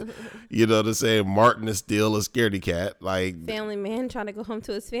 you know what I'm saying? Martin is still a scaredy cat, like family man trying to go home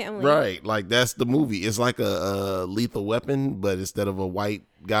to his family. right? Like that's the movie. It's like a Lethal Weapon, but instead of a white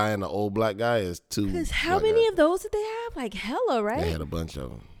guy and an old black guy, it's two. Because how many of those did they have? Like hella, right? They had a bunch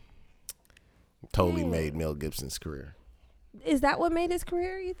of them. Totally made Mel Gibson's career. Is that what made his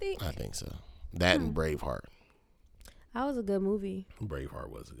career, you think? I think so. That and Braveheart. That was a good movie. Braveheart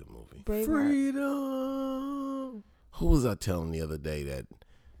was a good movie. Freedom. Who was I telling the other day that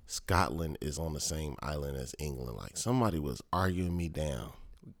Scotland is on the same island as England? Like somebody was arguing me down.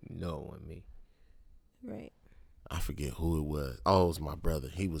 No one me. Right. I forget who it was. Oh, it was my brother.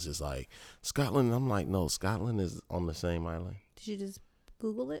 He was just like, Scotland. I'm like, no, Scotland is on the same island. Did you just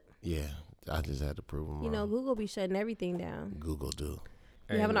Google it? Yeah, I just had to prove him wrong. You know, Google be shutting everything down. Google do.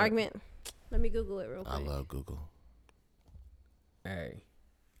 You have an argument? Let me Google it real quick. I love Google. Hey,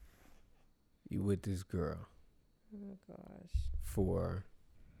 you with this girl Oh gosh. for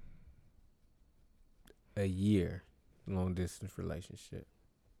a year, long distance relationship.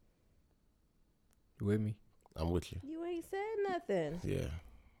 You with me? I'm with you. You ain't said nothing. Yeah.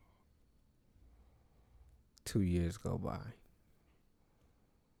 2 years go by.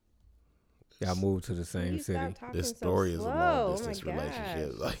 Y'all moved to the same You city. stop talking This so story is a slow. long distance Oh my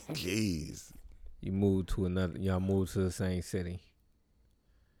relationship. gosh. Like, jeez. Y'all moved to the same city.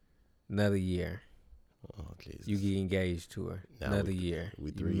 Another year. Oh, Jesus. You get engaged to her. Now Another year. We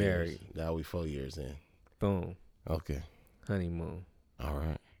You 3 married. years. Now we 4 years in. Boom. Okay. Honeymoon. All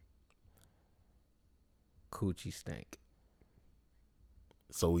right. Coochie stank.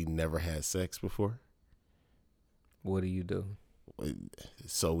 So we never had sex before? What do you do?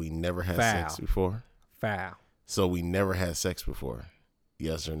 So we never had Foul. sex before? Foul. So we never had sex before?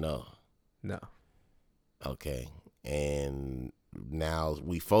 Yes or no? No. Okay. And now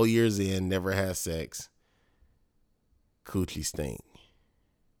we 4 years in, never had sex. Coochie stink.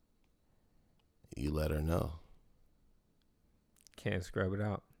 You let her know. Can't scrub it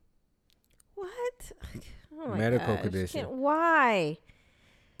out. What? Oh my Medical gosh. condition. Why?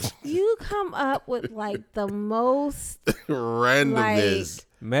 You come up with like the most Randomness.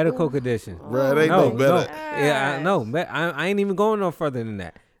 Medical condition. Bro, it ain't No, no better. Yeah, I know. I ain't even going no further than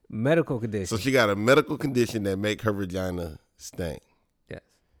that. Medical condition. So she got a medical condition that make her vagina stink. Yes.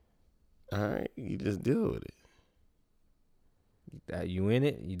 All right. You just deal with it. You in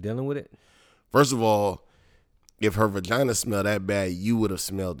it? You dealing with it? First of all, if her vagina smelled that bad, you would have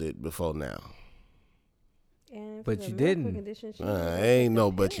smelled it before now. And But for the you medical didn't. condition, she Ain't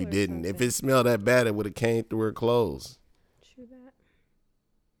no but you didn't. If it smelled that bad, it would have came through her clothes. True that.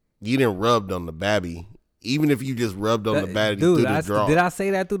 You didn't rubbed on the babby. Even if you just rubbed on the babby through the draw. Did I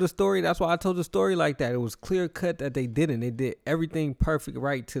say that through the story? That's why I told the story like that. It was clear cut that they didn't. They did everything perfect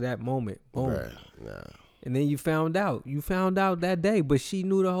right to that moment. Boom. Bruh, nah. And then you found out. You found out that day, but she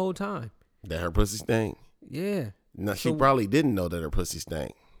knew the whole time. That her pussy stank? Yeah. No, she So- probably didn't know that her pussy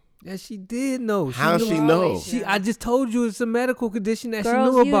stank. Yeah, she did know. How knew- she know? I just told you it's a medical condition that Girls,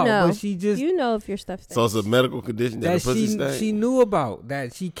 she knew you about, know. but she just You know if your stuff stinks. So it's a medical condition that her that pussy stank? she knew about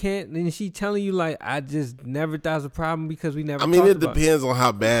that she can't, and she telling you like I just never thought it was a problem because we never. I mean, talked it about depends on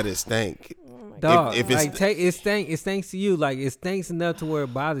how bad it stank. Dog, if it's- like it stinks to you, like it stinks enough to where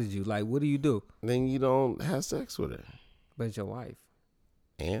it bothers you. Like, what do? Then you don't have sex with her. But it's your wife,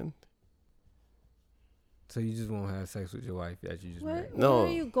 And? so you just won't have sex with your wife that you just married. No. Where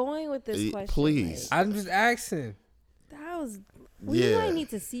are you going with this question? Please. Like, I'm just asking. that was. We Yeah. might need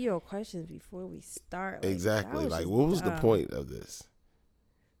to see your questions before we start. Like, Exactly. that Like, just what was the dumb. point of this?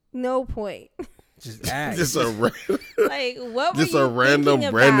 No point. Just ask. Just a Like, what were just you a random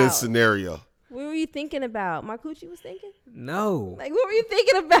thinking Brandon about? scenario. What were you thinking about? My coochie was thinking? No. Like, what were you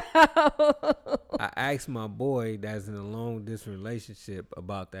thinking about? I asked my boy that's in a long distance relationship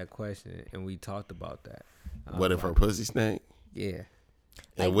about that question, and we talked about that. What if her pussy stank? Yeah.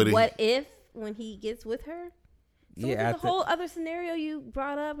 And Like, what what if if when he gets with her, So Yeah, the whole other scenario you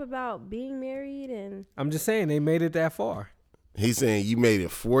brought up about being married and I'm just saying they made it that far. He's saying you made it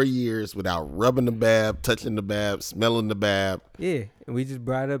 4 years without rubbing the bab, touching the bab, smelling the bab. Yeah, and we just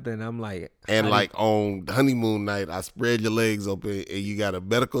brought it up, and I'm like, And like on honeymoon night, I spread your legs open and you got a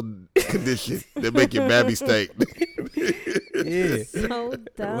medical condition that make your babby stink. yeah. so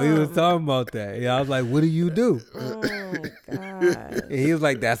dumb. We was talking about that. Yeah, I was like, what do you do? Oh my god. And he was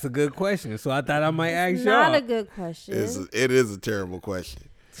like, that's a good question. So I thought I might ask y'all. Not a good question. It is a terrible question.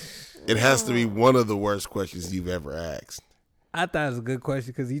 It has to be one of the worst questions you've ever asked. I thought it was a good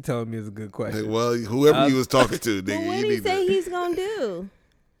question because he told me it was a good question. Well, whoever you was talking to, nigga, Well, what you did he need say to. he's gonna do?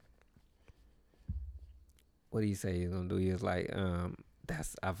 What did he say he's gonna do? He was like,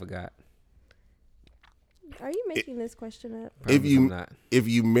 I forgot. Are you making this question up? If Promise I'm not. if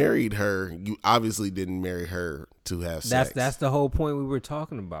you married her, you obviously didn't marry her to have sex. That's the whole point we were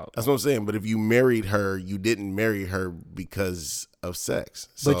talking about. That's what I'm saying. But if you married her, you didn't marry her because of sex.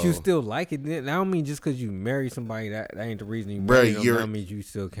 But you So, still like it. I don't mean just because you marry somebody that ain't the reason you Bruh, marry them. you're- That means you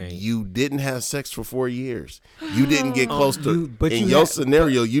still can't. you didn't have sex for 4 years. You didn't get close to. but in you your had-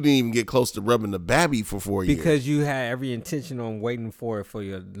 scenario, you didn't even get close to rubbing the babby for 4 years. Because you had every intention on waiting for it for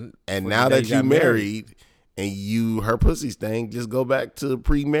your. And for now the day that you got married and her pussy stank, just go back to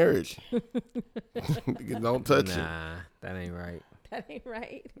pre-marriage. Don't touch it. Nah, that ain't right. That ain't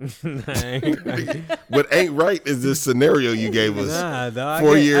right. That ain't right. What ain't right is this scenario you gave us. Nah, dog.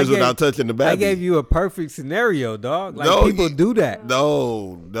 4 years without touching the babby. I gave you a perfect scenario, dog. Like No, people do that.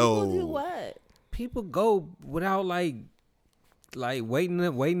 No. People do what? People go without like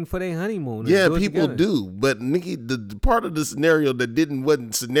waiting for their honeymoon. and Yeah, do it people together. do. But nigga, the part of the scenario that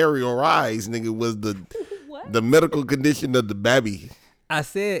wasn't scenarioized, nigga, was What? the medical condition of the babby. I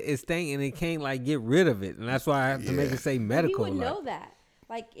said it stank and it can't like get rid of it, and that's why I have to make Yeah. it say You medical. would like. know that.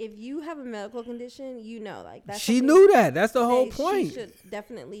 Like if you have a medical condition, you know, like that's She something knew that. That's the whole that point. She should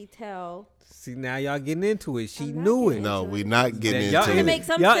definitely tell. See, now y'all getting into it. She I'm not knew it. getting No, into we're it. not getting y'all into in to it. make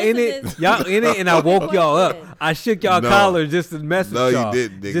some y'all sense in of it. this. Y'all in it, and I woke y'all up. Question. I shook y'all No. collar just to mess with No, you y'all,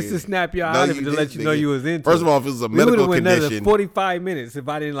 didn't, nigga. just to snap y'all No, out of it you to let didn't, you know nigga. you was into. First it. of all, if it was a We would medical have went another condition, 45 minutes if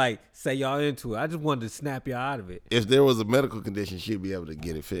I didn't like say y'all into it. I just wanted to snap y'all out of it. if there was a medical condition, she'd be able to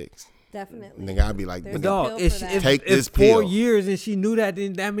get it fixed. Definitely. Nigga, I'd be like, There's nigga, a Dog, pill if, for she, that. Take if this 4 pill. years and she knew that,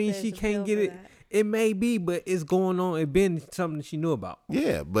 then that means There's she a can't pill get for it. that. It may be, but it's going on. It been something she knew about.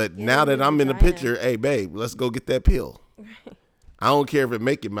 yeah, but Yeah, now that your I'm in the vagina. picture, hey, babe, let's go get that pill. I don't care if it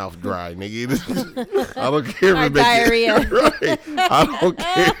make your mouth dry, nigga. I don't care if Or it make diarrhea. right. I don't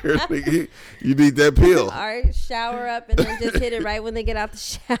care, nigga. You need that pill. All right, shower up and then just hit it right when they get out the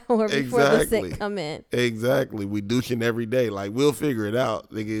shower before the Exactly. sick come in. Exactly. We douching every day. Like, we'll figure it out.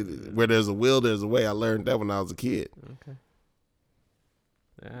 Nigga, where there's a will, there's a way. I learned that when I was a kid. Okay.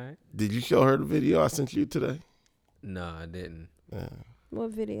 All right. Did you show her the video I sent you today? No, I didn't. What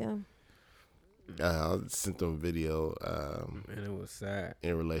video? I sent them a video And it was sad.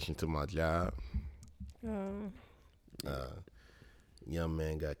 in relation to my job. Um, Young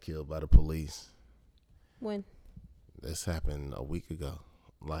man got killed by the police. when? This happened a week ago,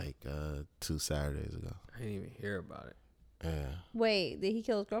 like 2 Saturdays ago. I didn't even hear about it. Yeah, Wait, did he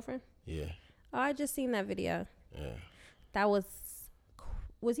kill his girlfriend? yeah, Oh, I just seen that video. yeah. That was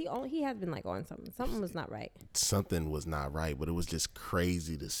he on? He had been like on something. Something was not right. Something was not right, but it was just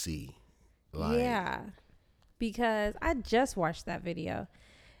crazy to see. Like, Yeah, because I just watched that video.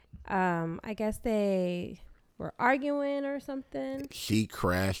 I guess they were arguing or something. she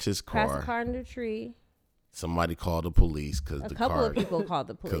crashed his Crashed car. a car into a tree. Somebody called the police because A the couple car of people called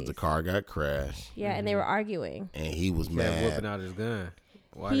the because police. the car got crashed, Yeah, and they were arguing. and he was He kept mad. whipping out his gun.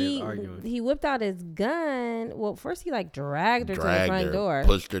 Why they arguing? He whipped out his gun. Well, first he like dragged her to the Dragged front her, door.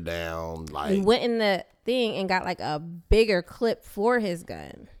 pushed her down. Like, He went in the thing and got like a bigger clip for his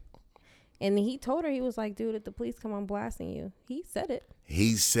gun. And he told her, he was like, dude, if the police come, I'm blasting you. He said it.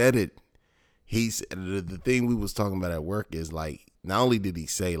 he said it. The thing we was talking about at work is like, not only did he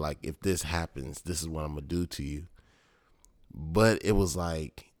say like, if this happens, this is what I'm gonna do to you, but it was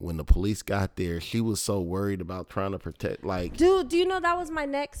like when the police got there, she was so worried about trying to protect. Like, Dude, do you know that was my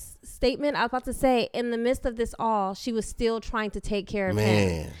next statement? I was about to say, in the midst of this all, she was still trying to take care of him.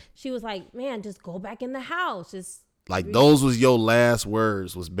 man, She was like, man, just go back in the house. Just like those was your last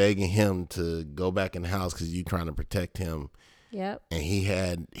words, was begging him to go back in the house because you trying to protect him. Yep. And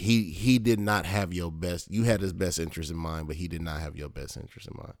he did not have your best. You had his best interest in mind, but he did not have your best interest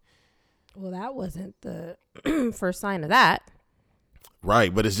in mind. Well, that wasn't the first sign of that.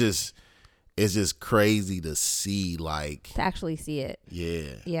 Right, but it's it's just crazy to see, like, To actually see it.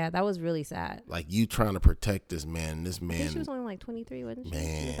 yeah. Yeah, that was really sad. Like, you trying to protect this man. This I think she man, was only like 23, wasn't she?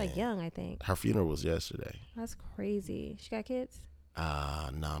 She was like young, I think. her funeral was yesterday. That's crazy. She got kids? No, I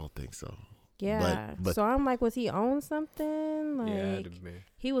don't think so. Yeah. But so I'm like, was he on something? Like, Yeah, it'd have been.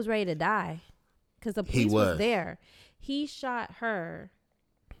 he was ready to die because the police was there. He shot her.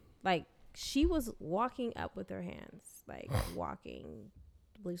 Like, she was walking up with her hands, like walking.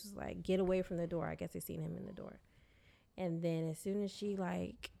 The police was like, get away from the door. I guess they seen him in the door. And then as soon as she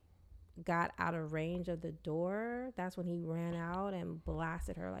like got out of range of the door, that's when he ran out and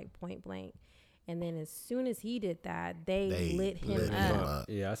blasted her like point blank. And then as soon as he did that, they lit him up.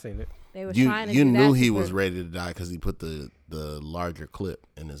 Yeah, I seen it. They were You trying to you do knew that he to was her. ready to die because he put the larger clip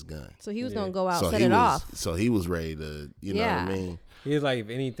in his gun. So he was Yeah. gonna go out, So set he it was off. so he was ready to, you know what I mean? He was like, if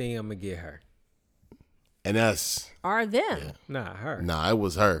anything, I'm gonna get her. And that's Or them. yeah. Nah, her. Nah, it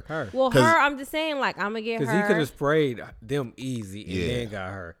was her. Her. Well, 'Cause- her, I'm just saying, like, I'm gonna get Because her. he could have sprayed them easy and Yeah. then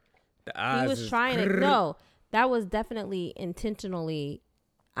got her. The eyes He was is- trying to. No, that was definitely intentionally.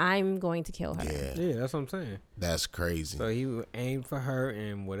 I'm going to kill her. Yeah, Yeah, that's what I'm saying. that's crazy. So he would aim for her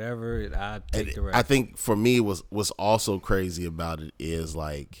and whatever, I take And the rest. I think for me, what's also crazy about it is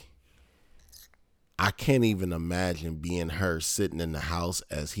like, I can't even imagine being her sitting in the house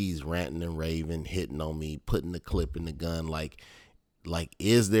as he's ranting and raving, hitting on me, putting the clip in the gun. Like,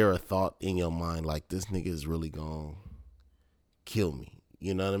 is there a thought in your mind like this nigga is really gonna kill me?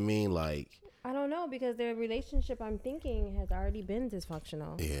 You know what I mean? Like, I don't know because their relationship, I'm thinking, has already been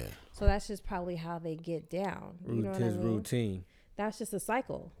dysfunctional. yeah, So that's just probably how they get down. You know what I his mean? routine. That's just a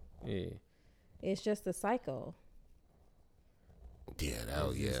cycle. Yeah. It's just a cycle. yeah, that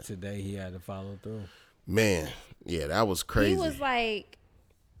was, yeah, Just today he had to follow through. man, yeah, that was crazy. He was like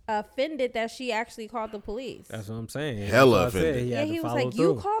offended that she actually called the police. That's what I'm saying. Hella That's what I said. offended. He Yeah, had to he was follow like,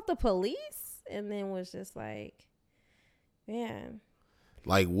 through. you called the police? And then was just like, man.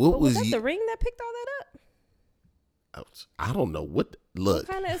 Like, what But was was that you? the ring that picked all that up? I don't know what. Look,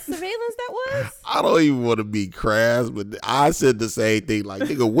 What kind of surveillance that was? I don't even want to be crass, but I said the same thing. Like,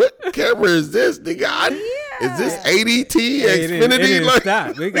 nigga, what camera is this, nigga? Is this ADT, It didn't Xfinity? Like,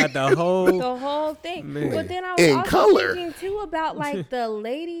 stop. We got the whole. The whole thing. Man. But then I was In also color. thinking too about like the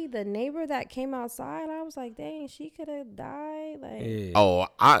lady, the neighbor that came outside. I was like, dang, she could have died. Like, Yeah. oh,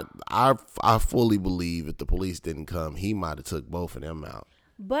 I fully believe if the police didn't come, he might have took both of them out.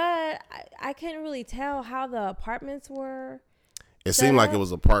 but I couldn't really tell how the apartments were. It Set seemed like up. it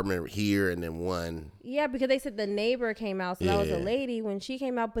was an apartment here and then one. Yeah, because they said the neighbor came out, so that was a Yeah. lady when she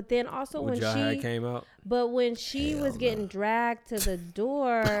came out. But then also When when y'all she came out. But when she was getting dragged to the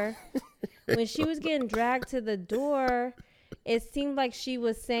door, it seemed like she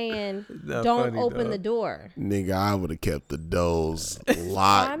was saying, Not "Don't funny, open dog. the door." Nigga, I would have kept the doors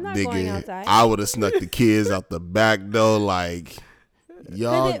locked, I'm not nigga. going outside. I would have snuck the kids out the back door, like,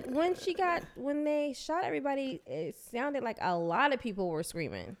 y'all. But when they shot everybody, it sounded like a lot of people were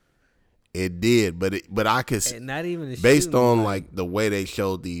screaming. It did, but I could. And not even the Based shooting, on like the way they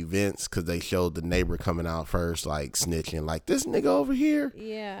showed the events, because they showed the neighbor coming out first, like snitching, like this nigga over here.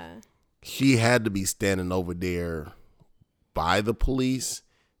 Yeah. She had to be standing over there by the police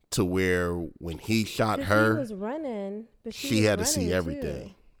to where when he shot 'Cause her, he was running, but she she was had to see running, everything.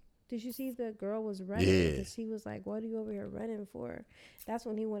 too. Did you see the girl was running? Yeah. Because she was like, "What are you over here running for?" That's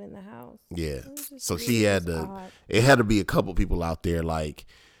when he went in the house. Yeah. It was just So really she had just to. odd. It had to be a couple people out there, like,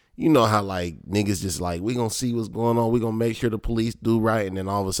 you know how like niggas just like, we gonna see what's going on, we gonna make sure the police do right, and then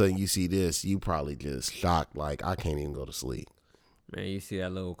all of a sudden you see this, you probably just shocked, like, I can't even go to sleep. Man, you see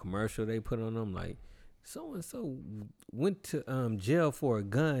that little commercial they put on them, like so and so went to jail for a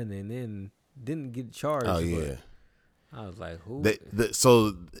gun and then didn't get charged. Oh for yeah. it. I was like, who?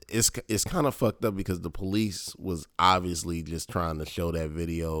 So it's kind of fucked up because the police was obviously just trying to show that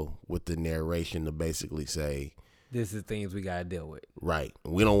video with the narration to basically say, This is things we gotta deal with. right,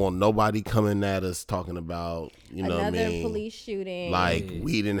 we don't want nobody coming at us talking about, you know Another what I mean? police shooting. Like, Yeah.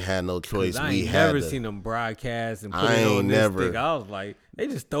 we didn't have no choice. I We ain't had never to, seen them broadcast and put I it on ain't this never- thing. I was like, they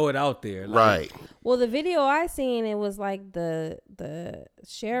just throw it out there. Like, right. Well, the video I seen, it was like the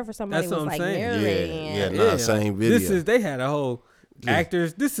sheriff or somebody That's was what I'm like saying. narrating. Yeah, it. nah, same video. They had a whole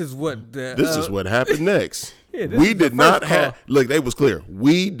actors. This is what the This is what happened next. Yeah, this We is the did not first have. call. Look, they was clear.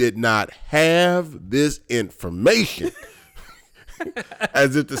 We did not have this information.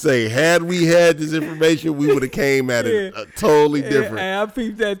 As if to say, had we had this information, we would have came at it totally different. And I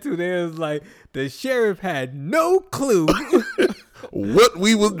peeped that too. They was like the sheriff had no clue What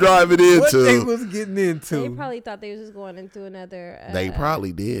we was driving what they into, was getting into. They probably thought they was just going into another they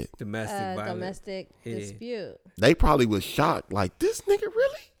probably did. domestic violence. domestic Yeah. dispute. They probably was shocked. Like, this nigga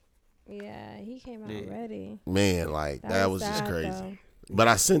really? Yeah, he came out ready. Man, like that was just sad, crazy. though. But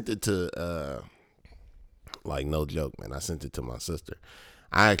I sent it to like no joke, man. I sent it to my sister.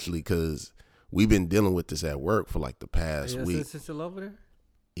 I actually, because we've been dealing with this at work for like the past week. Your sister still over there?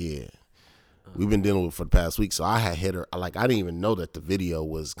 Yeah. We've been dealing with it for the past week. So I had hit her, like, I didn't even know that the video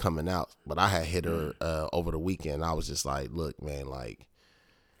was coming out, but I had hit her over the weekend. I was just like, look, man, like,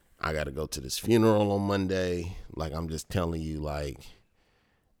 I got to go to this funeral on Monday. Like, I'm just telling you, like,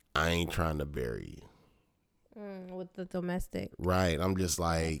 I ain't trying to bury you. With the domestic. Right. I'm just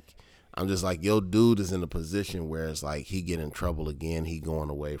like, yo, dude is in a position where it's like he get in trouble again. He going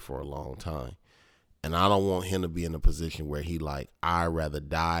away for a long time. And I don't want him to be in a position where he like, I'd rather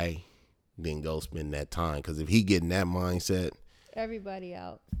die than go spend that time. Because if he get in that mindset, everybody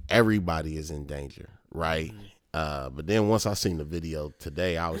out. Everybody is in danger, right? But then once I seen the video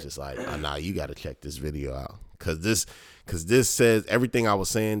today, I was just like, oh, nah, you got to check this video out. Because this says everything I was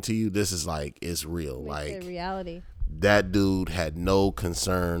saying to you, this is like, it's real. Makes like it reality. That dude had no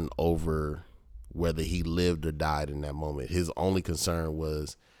concern over whether he lived or died in that moment. His only concern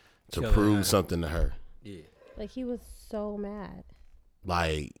was to prove something to her. Yeah. Like, he was so mad.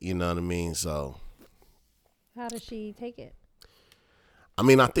 Like, you know what I mean? So how does she take it? I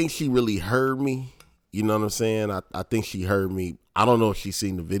mean, I think she really heard me. You know what I'm saying? I think she heard me. I don't know if she's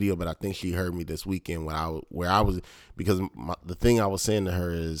seen the video, but I think she heard me this weekend where I was, because the thing I was saying to her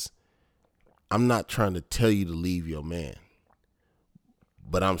is, I'm not trying to tell you to leave your man,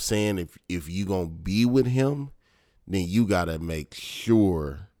 but I'm saying if you gonna be with him, then you gotta make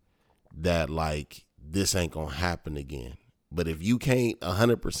sure that like this ain't gonna happen again. But if you can't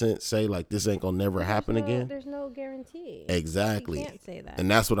 100% say like this ain't gonna never happen again, there's no guarantee. Exactly. You can't say that. And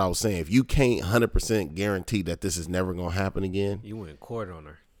that's what I was saying. If you can't 100% guarantee that this is never gonna happen again, you went court on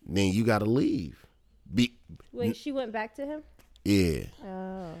her. Then you gotta leave. Wait, she went back to him? Yeah.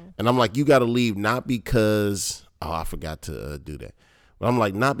 Oh. And I'm like, you gotta leave not because I forgot to do that. But I'm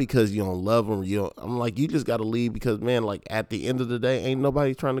like, not because you don't love him. I'm like, you just gotta leave because, man, like at the end of the day, ain't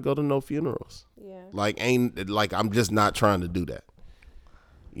nobody trying to go to no funerals. Yeah. Like I'm just not trying to do that.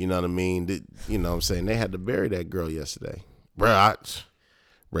 You know what I mean? You know what I'm saying? They had to bury that girl yesterday. Bro,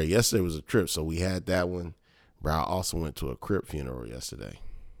 yesterday was a trip, so we had that one. Bro, I also went to a Crip funeral yesterday.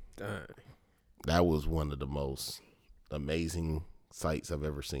 Dang. That was one of the most amazing sights I've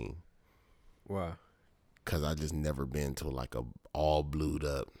ever seen. Wow. Cause I just never been to like a all blued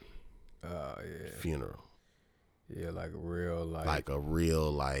up funeral. Yeah, like a real like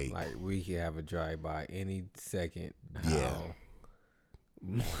we could have a drive by any second. Yeah.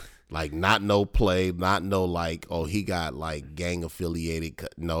 Like not no play, not no like, oh, he got like gang affiliated.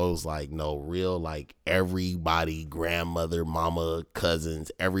 No, it was like no real like everybody, grandmother, mama,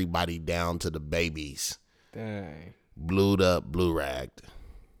 cousins, everybody down to the babies. Dang. Blued up, blue ragged.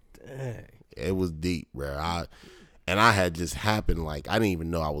 Dang. It was deep, bro. I had just happened, like, I didn't even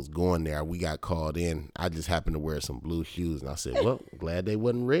know I was going there. We got called in. I just happened to wear some blue shoes, and I said, well, glad they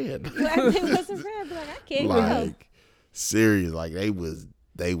wasn't red. Glad they wasn't red. But like, I can't like, serious. Like, they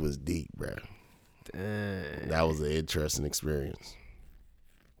was deep, bro. Dang. That was an interesting experience.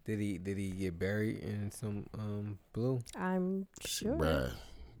 Did he get buried in some blue? I'm sure. Bruh,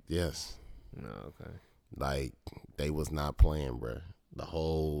 yes. No, okay. Like, they was not playing, bruh. The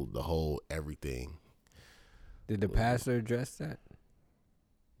whole everything. Did the pastor address that?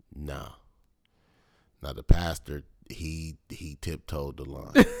 No. Now the pastor, he tiptoed the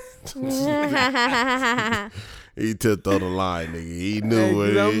line. He tiptoed the line, nigga. He knew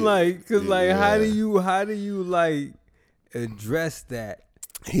what I'm like, cause like, how do you like address that?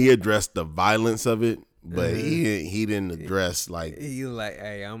 He addressed the violence of it, but he didn't address like he like,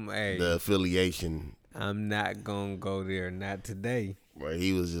 hey, the affiliation. I'm not gonna go there, not today. Where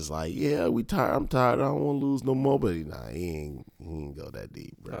he was just like, yeah, we tired. I'm tired. I don't want to lose no more. But he ain't go that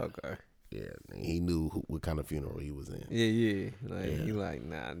deep, bro. Okay. Yeah, he knew what kind of funeral he was in. Yeah. He like,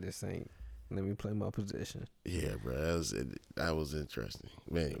 nah, this ain't. Let me play my position. Yeah, bro. That was interesting.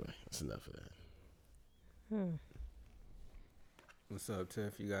 But anyway, that's enough of that. What's up,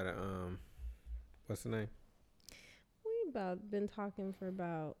 Tiff? You got a what's the name? We been talking for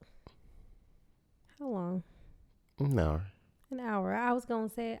about how long? An hour. An hour. I was gonna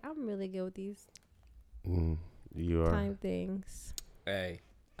say I'm really good with these You are time things. Hey,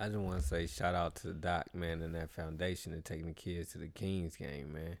 I just want to say shout out to the Doc, man, and that foundation and taking the kids to the Kings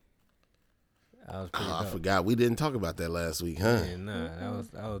game, man. That was pretty dope. I forgot we didn't talk about that last week, huh? Yeah, nah,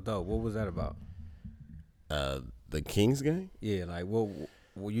 that was dope. What was that about? The Kings game? Yeah, like well,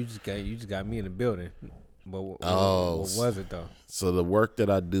 you just got me in the building. But what was it though? So the work that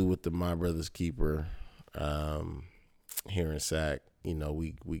I do with the My Brother's Keeper here in SAC,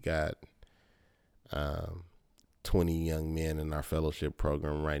 we got 20 young men in our fellowship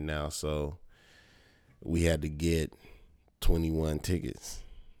program right now, so we had to get 21 tickets.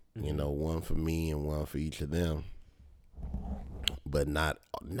 One for me and one for each of them. But not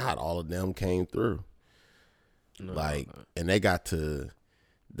all of them came through. No, and they got to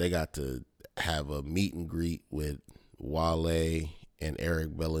have a meet and greet with Wale and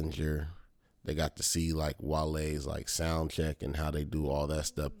Eric Bellinger. They got to see like Wale's like sound check and how they do all that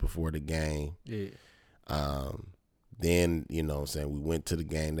stuff before the game. Yeah. Then, we went to the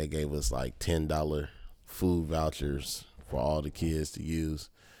game. They gave us like $10 food vouchers for all the kids to use.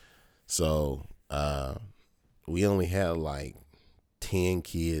 So we only had like 10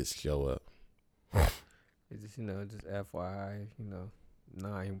 kids show up. It's just, just FYI,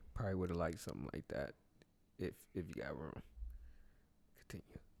 9 probably would have liked something like that if you got room.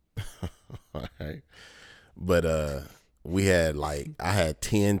 Continue. All right. But we had I had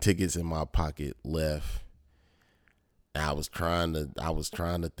 10 tickets in my pocket left. And I was trying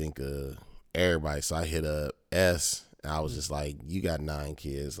to think of everybody. So I hit up S. And I was just like, you got 9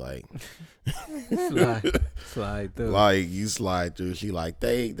 kids, like slide through. Like you slide through. She like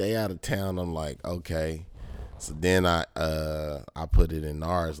they out of town. I'm like, okay. So then I put it in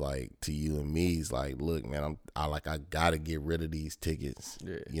ours, like to you and me's like, look, man, I gotta get rid of these tickets.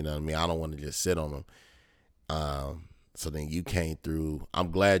 Yeah. You know what I mean? I don't want to just sit on them. So then you came through.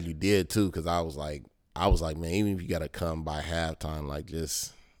 I'm glad you did too, because I was like, man, even if you gotta come by halftime, like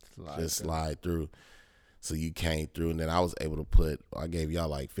just slide through. So you came through, and then I was able to I gave y'all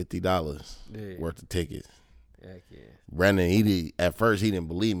like $50 worth of tickets. Heck yeah. Brandon, at first he didn't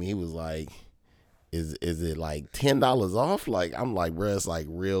believe me. He was like, Is it like $10 off? Like, I'm like, bro, it's like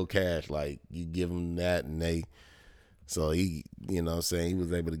real cash. Like, you give them that, and so he, what I'm saying, he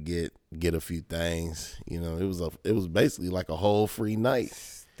was able to get a few things. It was basically like a whole free night.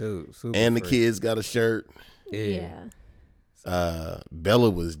 Dude, super and free. The kids got a shirt. Yeah. Bella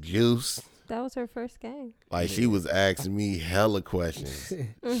was juiced. That was her first game. Like, she was asking me hella questions.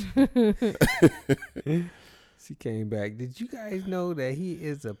 She came back. Did you guys know that he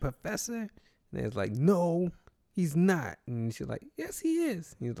is a professor? And it's like, no, he's not. And she's like, yes, he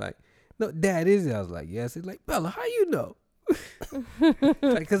is. He's like, no, Dad is it. I was like, yes. He's like, Bella, how you know?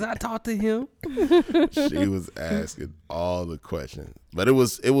 Like, because I talked to him. She was asking all the questions. But it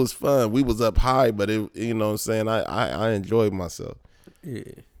was fun. We was up high, but it, what I'm saying, I enjoyed myself. Yeah,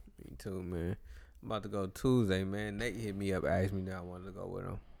 me too, man. I'm about to go Tuesday, man. Nate hit me up, asked me that I wanted to go with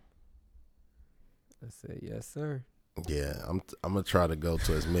him. I said, yes, sir. Yeah, I'm gonna try to go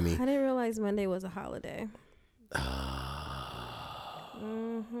to as many. I didn't realize Monday was a holiday.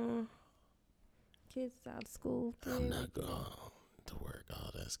 Kids out of school. I'm not going to work. Oh,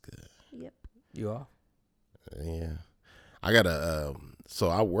 that's good. Yep. You off? Yeah, I gotta. So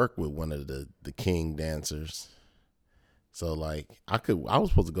I work with one of the King dancers. So like I was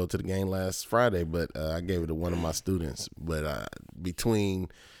supposed to go to the game last Friday, but I gave it to one of my students. But between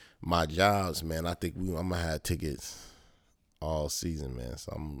my jobs, man, I think I'm gonna have tickets all season, man.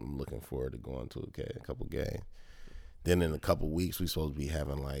 So I'm looking forward to going to a couple games. Then in a couple weeks, we supposed to be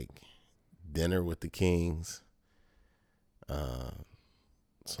having like dinner with the Kings.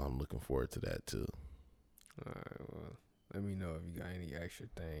 So I'm looking forward to that too. All right, well, let me know if you got any extra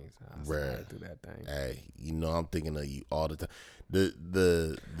things. I'll Bruh. slide through that thing. Hey, I'm thinking of you all the time.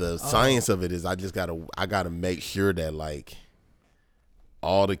 The science of it is I gotta make sure that like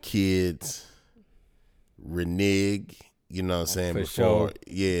all the kids renege, you know what I'm saying, For before sure.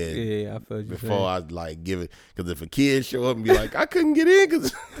 yeah I felt you before I like give it, because if a kid show up and be like, I couldn't get in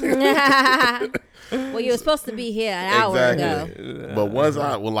because Well, you were supposed to be here an hour ago. But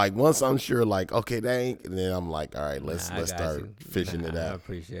once I'm sure, like, okay, that ain't, and then I'm like, all right, let's start fishing it I out.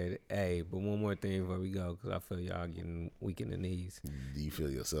 appreciate it. Hey, but one more thing before we go, because I feel y'all getting weak in the knees. Do you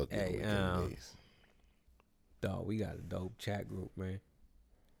feel yourself getting weak in the knees? Dog, we got a dope chat group, man.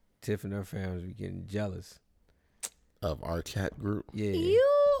 Tiff and her fans be getting jealous Of our chat group? Yeah. You.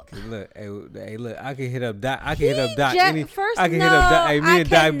 Look, hey, look! I can hit up Doc. I can hit up Doc. First, I can no, hit up Doc. Hey, me I and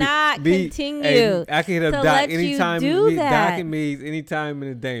Doc cannot be, continue. Hey, I can hit up to Doc let you anytime. do that. Doc and me anytime in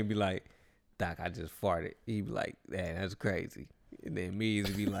the day and be like, Doc, I just farted. He be like, man, that's crazy. And then me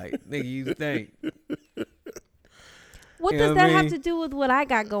be like, nigga, you think? What You does know that what I have mean? to do with what I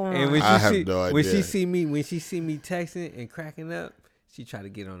got going And on? when I she have see, no when she idea. see me texting and cracking up, she try to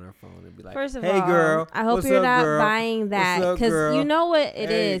get on her phone and be like, First of hey, all, girl, I hope what's you're up, not girl? buying that What's up, because girl? you know what it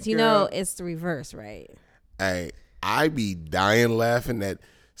Hey, is. You girl. know it's the reverse, right? Hey, I be dying laughing at.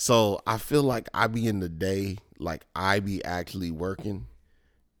 So I feel like I be in the day, like I be actually working,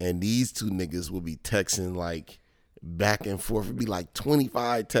 and these two niggas will be texting like back and forth. It'd be like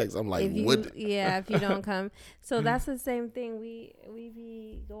 25 texts. I'm like, what? Yeah, if you don't come. So that's the same thing. We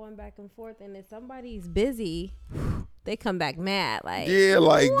be going back and forth, and if somebody's busy, they come back mad. Like, Yeah,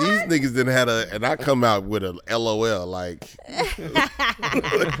 like what? these niggas didn't have and I come out with a LOL. Like,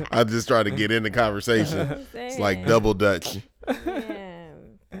 I just try to get in the conversation. It's like double Dutch.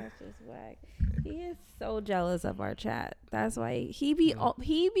 Man, that's just whack. He is so jealous of our chat. That's why he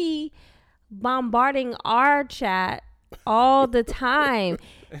be bombarding our chat all the time.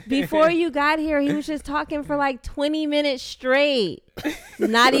 Before you got here, he was just talking for like 20 minutes straight.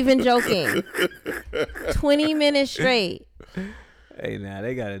 Not even joking. 20 minutes straight. Hey, now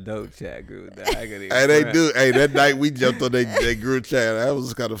they got a dope chat group. Hey, they do. Hey, that night we jumped on their group chat. That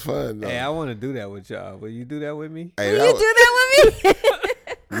was kind of fun, though. Hey, I want to do that with y'all. Will you do that with me? Hey, Will you do that with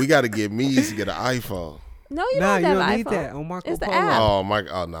me? We got to get Mies to get an iPhone. No, you Nah, don't you have don't an need iPhone. that on Marco It's the Polo. app.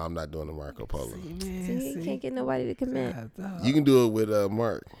 Oh no, I'm not doing the Marco Polo. See, you can't get nobody to commit. You can do it with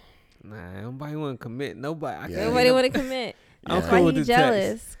Mark. Nah, nobody want to commit. Nobody. Nobody want to commit. I'm That's cool why with he's the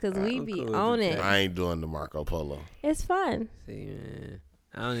jealous, because text. we I'm be cool with on the it. text. I ain't doing the Marco Polo. It's fun. See, man,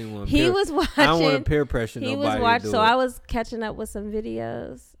 I don't even want. He was watching. I don't want to peer pressure He nobody. was watching. To do So it. I was catching up with some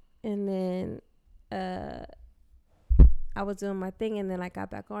videos, and then I was doing my thing, and then I got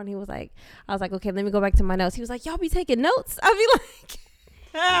back on. I was like, okay, let me go back to my notes. He was like, y'all be taking notes? I'll be like,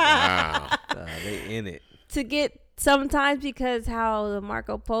 Wow. They in it. to get sometimes, because how the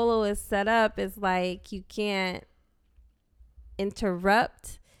Marco Polo is set up is like you can't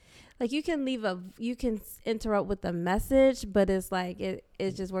interrupt. Like you can interrupt with a message, but it's like it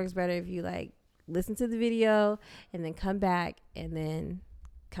just works better if you like listen to the video and then come back and then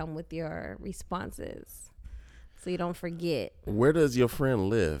come with your responses so you don't forget. Where does your friend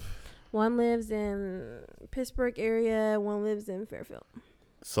live? One lives in Pittsburgh area, one lives in Fairfield.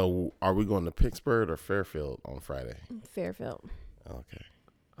 So are we going to Pittsburgh or Fairfield on Friday? Fairfield. Okay.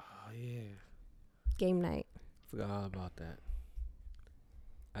 Oh yeah, Game night. forgot all about that.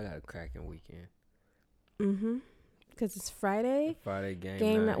 I got a cracking weekend. Mm-hmm. Because it's Friday. Friday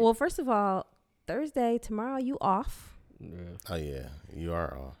game night. Well, first of all, Thursday, tomorrow you off. Yeah. Oh yeah, you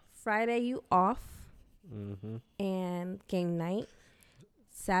are off. Friday you off. Mm-hmm. And game night.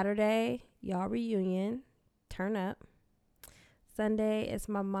 Saturday, y'all reunion. Turn up. Sunday, it's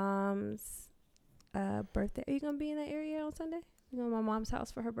my mom's birthday. Are you going to be in that area on Sunday? You go to my mom's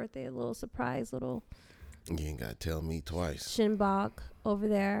house for her birthday. A little surprise, little You ain't got to tell me twice. shinbog over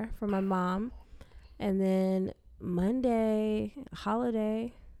there for my mom. And then Monday,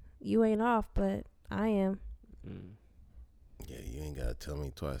 holiday. You ain't off, but I am. Mm. Yeah, you ain't got to tell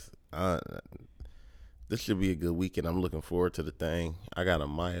me twice. This should be a good weekend. I'm looking forward to the thing. I got a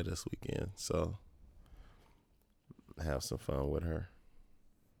Maya this weekend, so have some fun with her.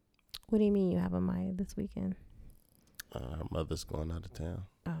 What do you mean you have a Maya this weekend? Her mother's going out of town.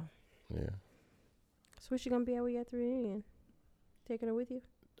 Oh. Yeah. So where she going to be at when you at the reunion? Taking her with you?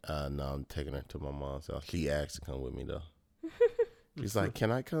 No, I'm taking her to my mom's house. She asked to come with me, though. She's like,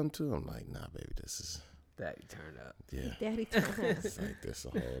 can I come too? I'm like, nah, baby, this is... Daddy turned up. Yeah. Daddy It's like, this a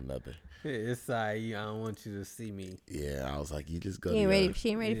whole nother... It's like I don't want you to see me. Yeah, I was like, you just go She to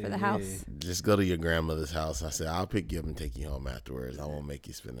ain't ready for the house. just go to your grandmother's house. I said, I'll pick you up and take you home afterwards. I won't make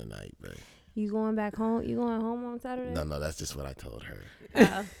you spend the night, but... You going back home? You going home on Saturday? No, that's just what I told her.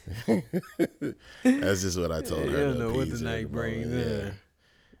 Oh. That's just what I told You her. don't to know what appease the her at night moment. brings. Yeah.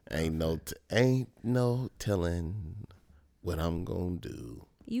 Ain't no telling what I'm gonna do.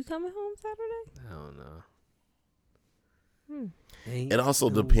 You coming home Saturday? I don't know. It also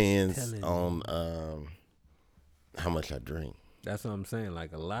depends on how much I drink. That's what I'm saying.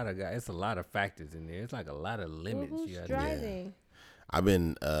 Like a lot of guys, it's a lot of factors in there. It's like a lot of limits. Well, who's You gotta driving?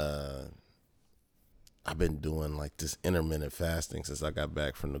 I've been doing like this intermittent fasting since I got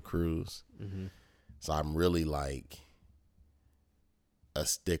back from the cruise. Mm-hmm. So I'm really like a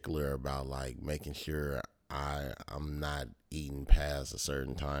stickler about like making sure I'm not eating past a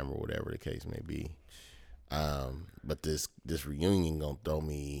certain time or whatever the case may be. But this reunion gonna throw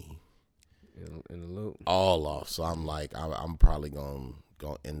me in the loop. all off. So I'm like, I'm probably gonna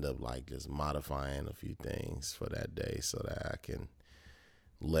end up like just modifying a few things for that day so that I can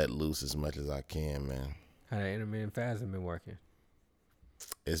let loose as much as I can, man. How that intermittent fasting been working?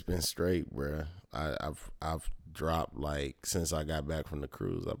 It's been straight, bruh. I've dropped like since I got back from the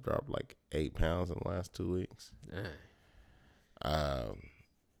cruise, I've dropped like 8 pounds in the last 2 weeks.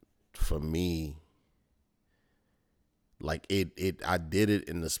 For me, like I did it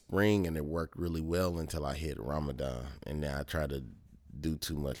in the spring and it worked really well until I hit Ramadan, and now I try to do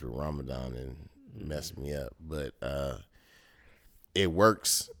too much with Ramadan and mess me up. But it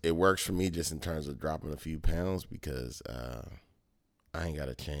works. It works for me just in terms of dropping a few pounds because I ain't got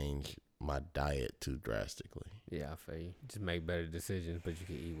to change my diet too drastically. Yeah, I feel you. Just make better decisions, but you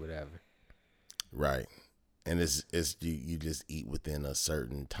can eat whatever. Right. And it's you just eat within a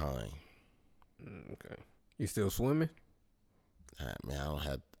certain time. Okay. You still swimming? Man,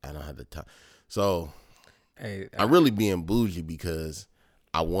 I don't have the time. So Hey, I'm really being bougie because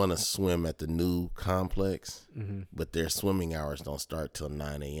I want to swim at the new complex, but their swimming hours don't start till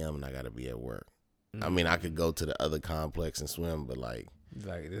 9 a.m. and I got to be at work. I mean, I could go to the other complex and swim, but like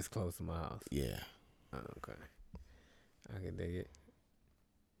this close to my house. Yeah. Oh, okay. I can dig it.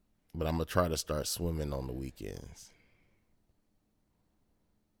 But I'm going to try to start swimming on the weekends.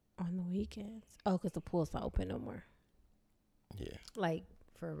 On the weekends? Oh, because the pool's not open no more. Yeah. Like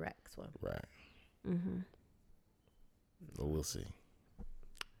for a rec swim. Right. Mm-hmm. But we'll see.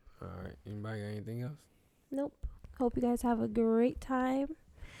 All right. Anybody got anything else? Nope. Hope you guys have a great time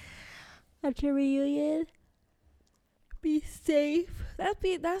at your reunion. Be safe.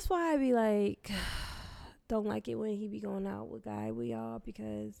 That's why I be like, don't like it when he be going out with y'all,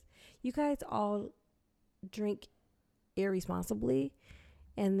 because you guys all drink irresponsibly,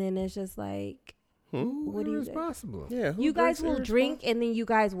 and then it's just like, what do you do? Irresponsible. Yeah. You guys will drink and then you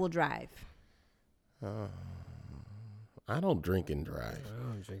guys will drive. I don't drink and drive. I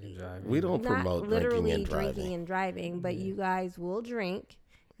don't drink and drive. We don't promote Not literally drinking and driving. drinking and driving, but you guys will drink,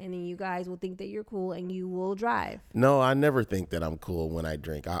 and then you guys will think that you're cool, and you will drive. No, I never think that I'm cool when I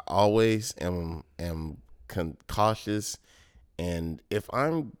drink. I always am cautious, and if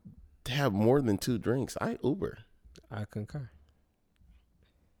I'm to have more than 2 drinks, I Uber. I concur.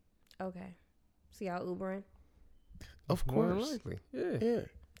 Okay. So y'all Ubering? Of More than course. likely. Yeah. Yeah.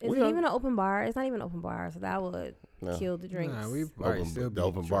 Is it even an open bar? It's not even an open bar, so that would kill the drinks. Nah, we probably still The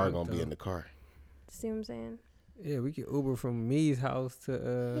open bar gonna be though. in the car. See what I'm saying? Yeah, we can Uber from me's house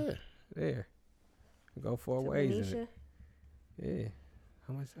to there. Go 4 To ways. In Benicia? it. Yeah.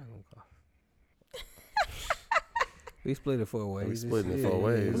 How much that gonna cost? We split it 4 ways. We splitting it 4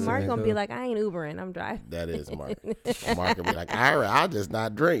 ways. Mark gonna be like, I ain't Ubering, I'm driving. That is Mark. Mark will be like, I'll just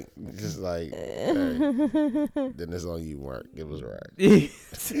not drink. Just like, hey. Then it's on you, Mark. It was right.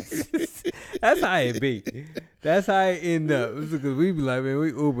 That's how it be. That's how it end up. Because we be like, man, we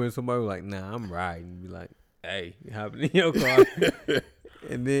Uber, and somebody be like, nah, I'm riding. Be like, hey, you hopping in your car.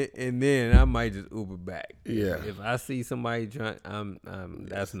 And then I might just Uber back. Yeah. If I see somebody drunk,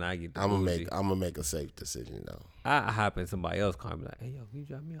 that's when I get. I'm gonna make a safe decision though. I hop in somebody else's car and be like, hey, yo, can you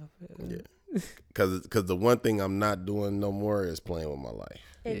drop me off? Yeah. Cause the one thing I'm not doing no more is playing with my life.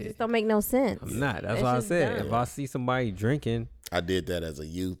 It just don't make no sense. I'm not. That's It's why I just said dumb. if I see somebody drinking, I did that as a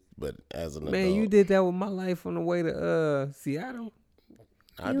youth, but as an man, adult, you did that with my life on the way to Seattle.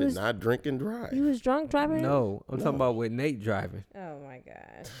 I did not drink and drive. You was drunk driving? No, I'm talking about with Nate driving. Oh my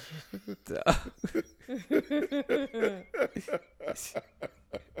god. That's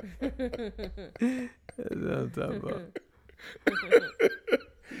what I'm talking about.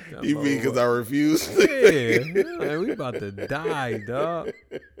 You mean because I refused? Yeah, man, we about to die, dog.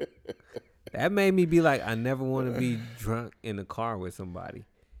 That made me be like, I never want to be drunk in the car with somebody.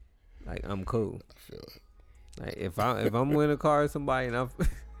 Like, I'm cool. I feel it. Like, if I'm in a car with somebody and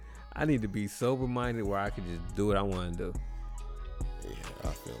I need to be sober minded where I can just do what I want to do. Yeah,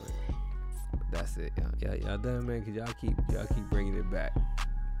 I feel it. But that's it, y'all. Y'all done, man? Cause y'all keep bringing it back.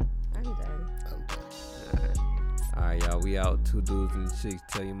 I'm done. I'm done. All right, y'all. We out. 2 dudes and chicks.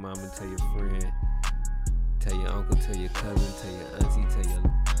 Tell your mama, tell your friend, tell your uncle, tell your cousin, tell your auntie,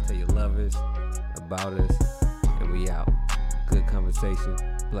 tell your lovers about us, and we out. Good conversation.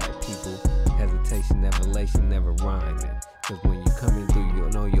 Black people, hesitation, never elation, never rhyming. Cause when you coming through, you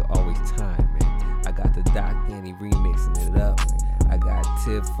know you're always timing. I got the Doc and he remixing it up. I got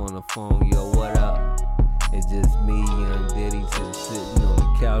Tiff on the phone, yo, what up? It's just me, young Diddy, just sitting on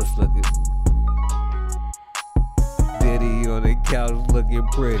the couch looking. Diddy on the couch looking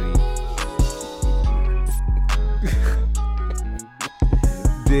pretty.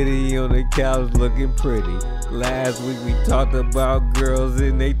 Diddy on the couch looking pretty. Last week we talked about girls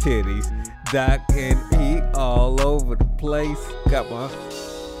and they titties. Doc and he all over the place.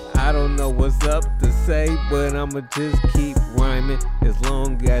 I don't know what's up to say, but I'ma just keep rhyming as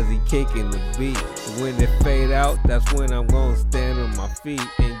long as he kicking the beat. When it fade out, that's when I'm gonna stand on my feet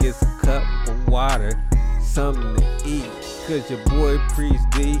and get a cup of water, something to eat. Cause your boy Priest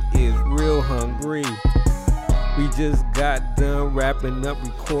D is real hungry. We just got done wrapping up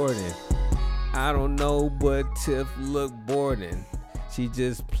recording. I don't know, but Tiff look boredin'. She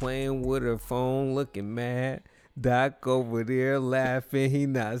just playing with her phone, looking mad. Doc over there laughing, he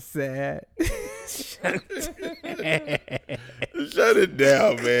not sad. Shut it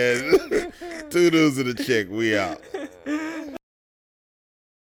down, man. 2 dudes in a check. We out.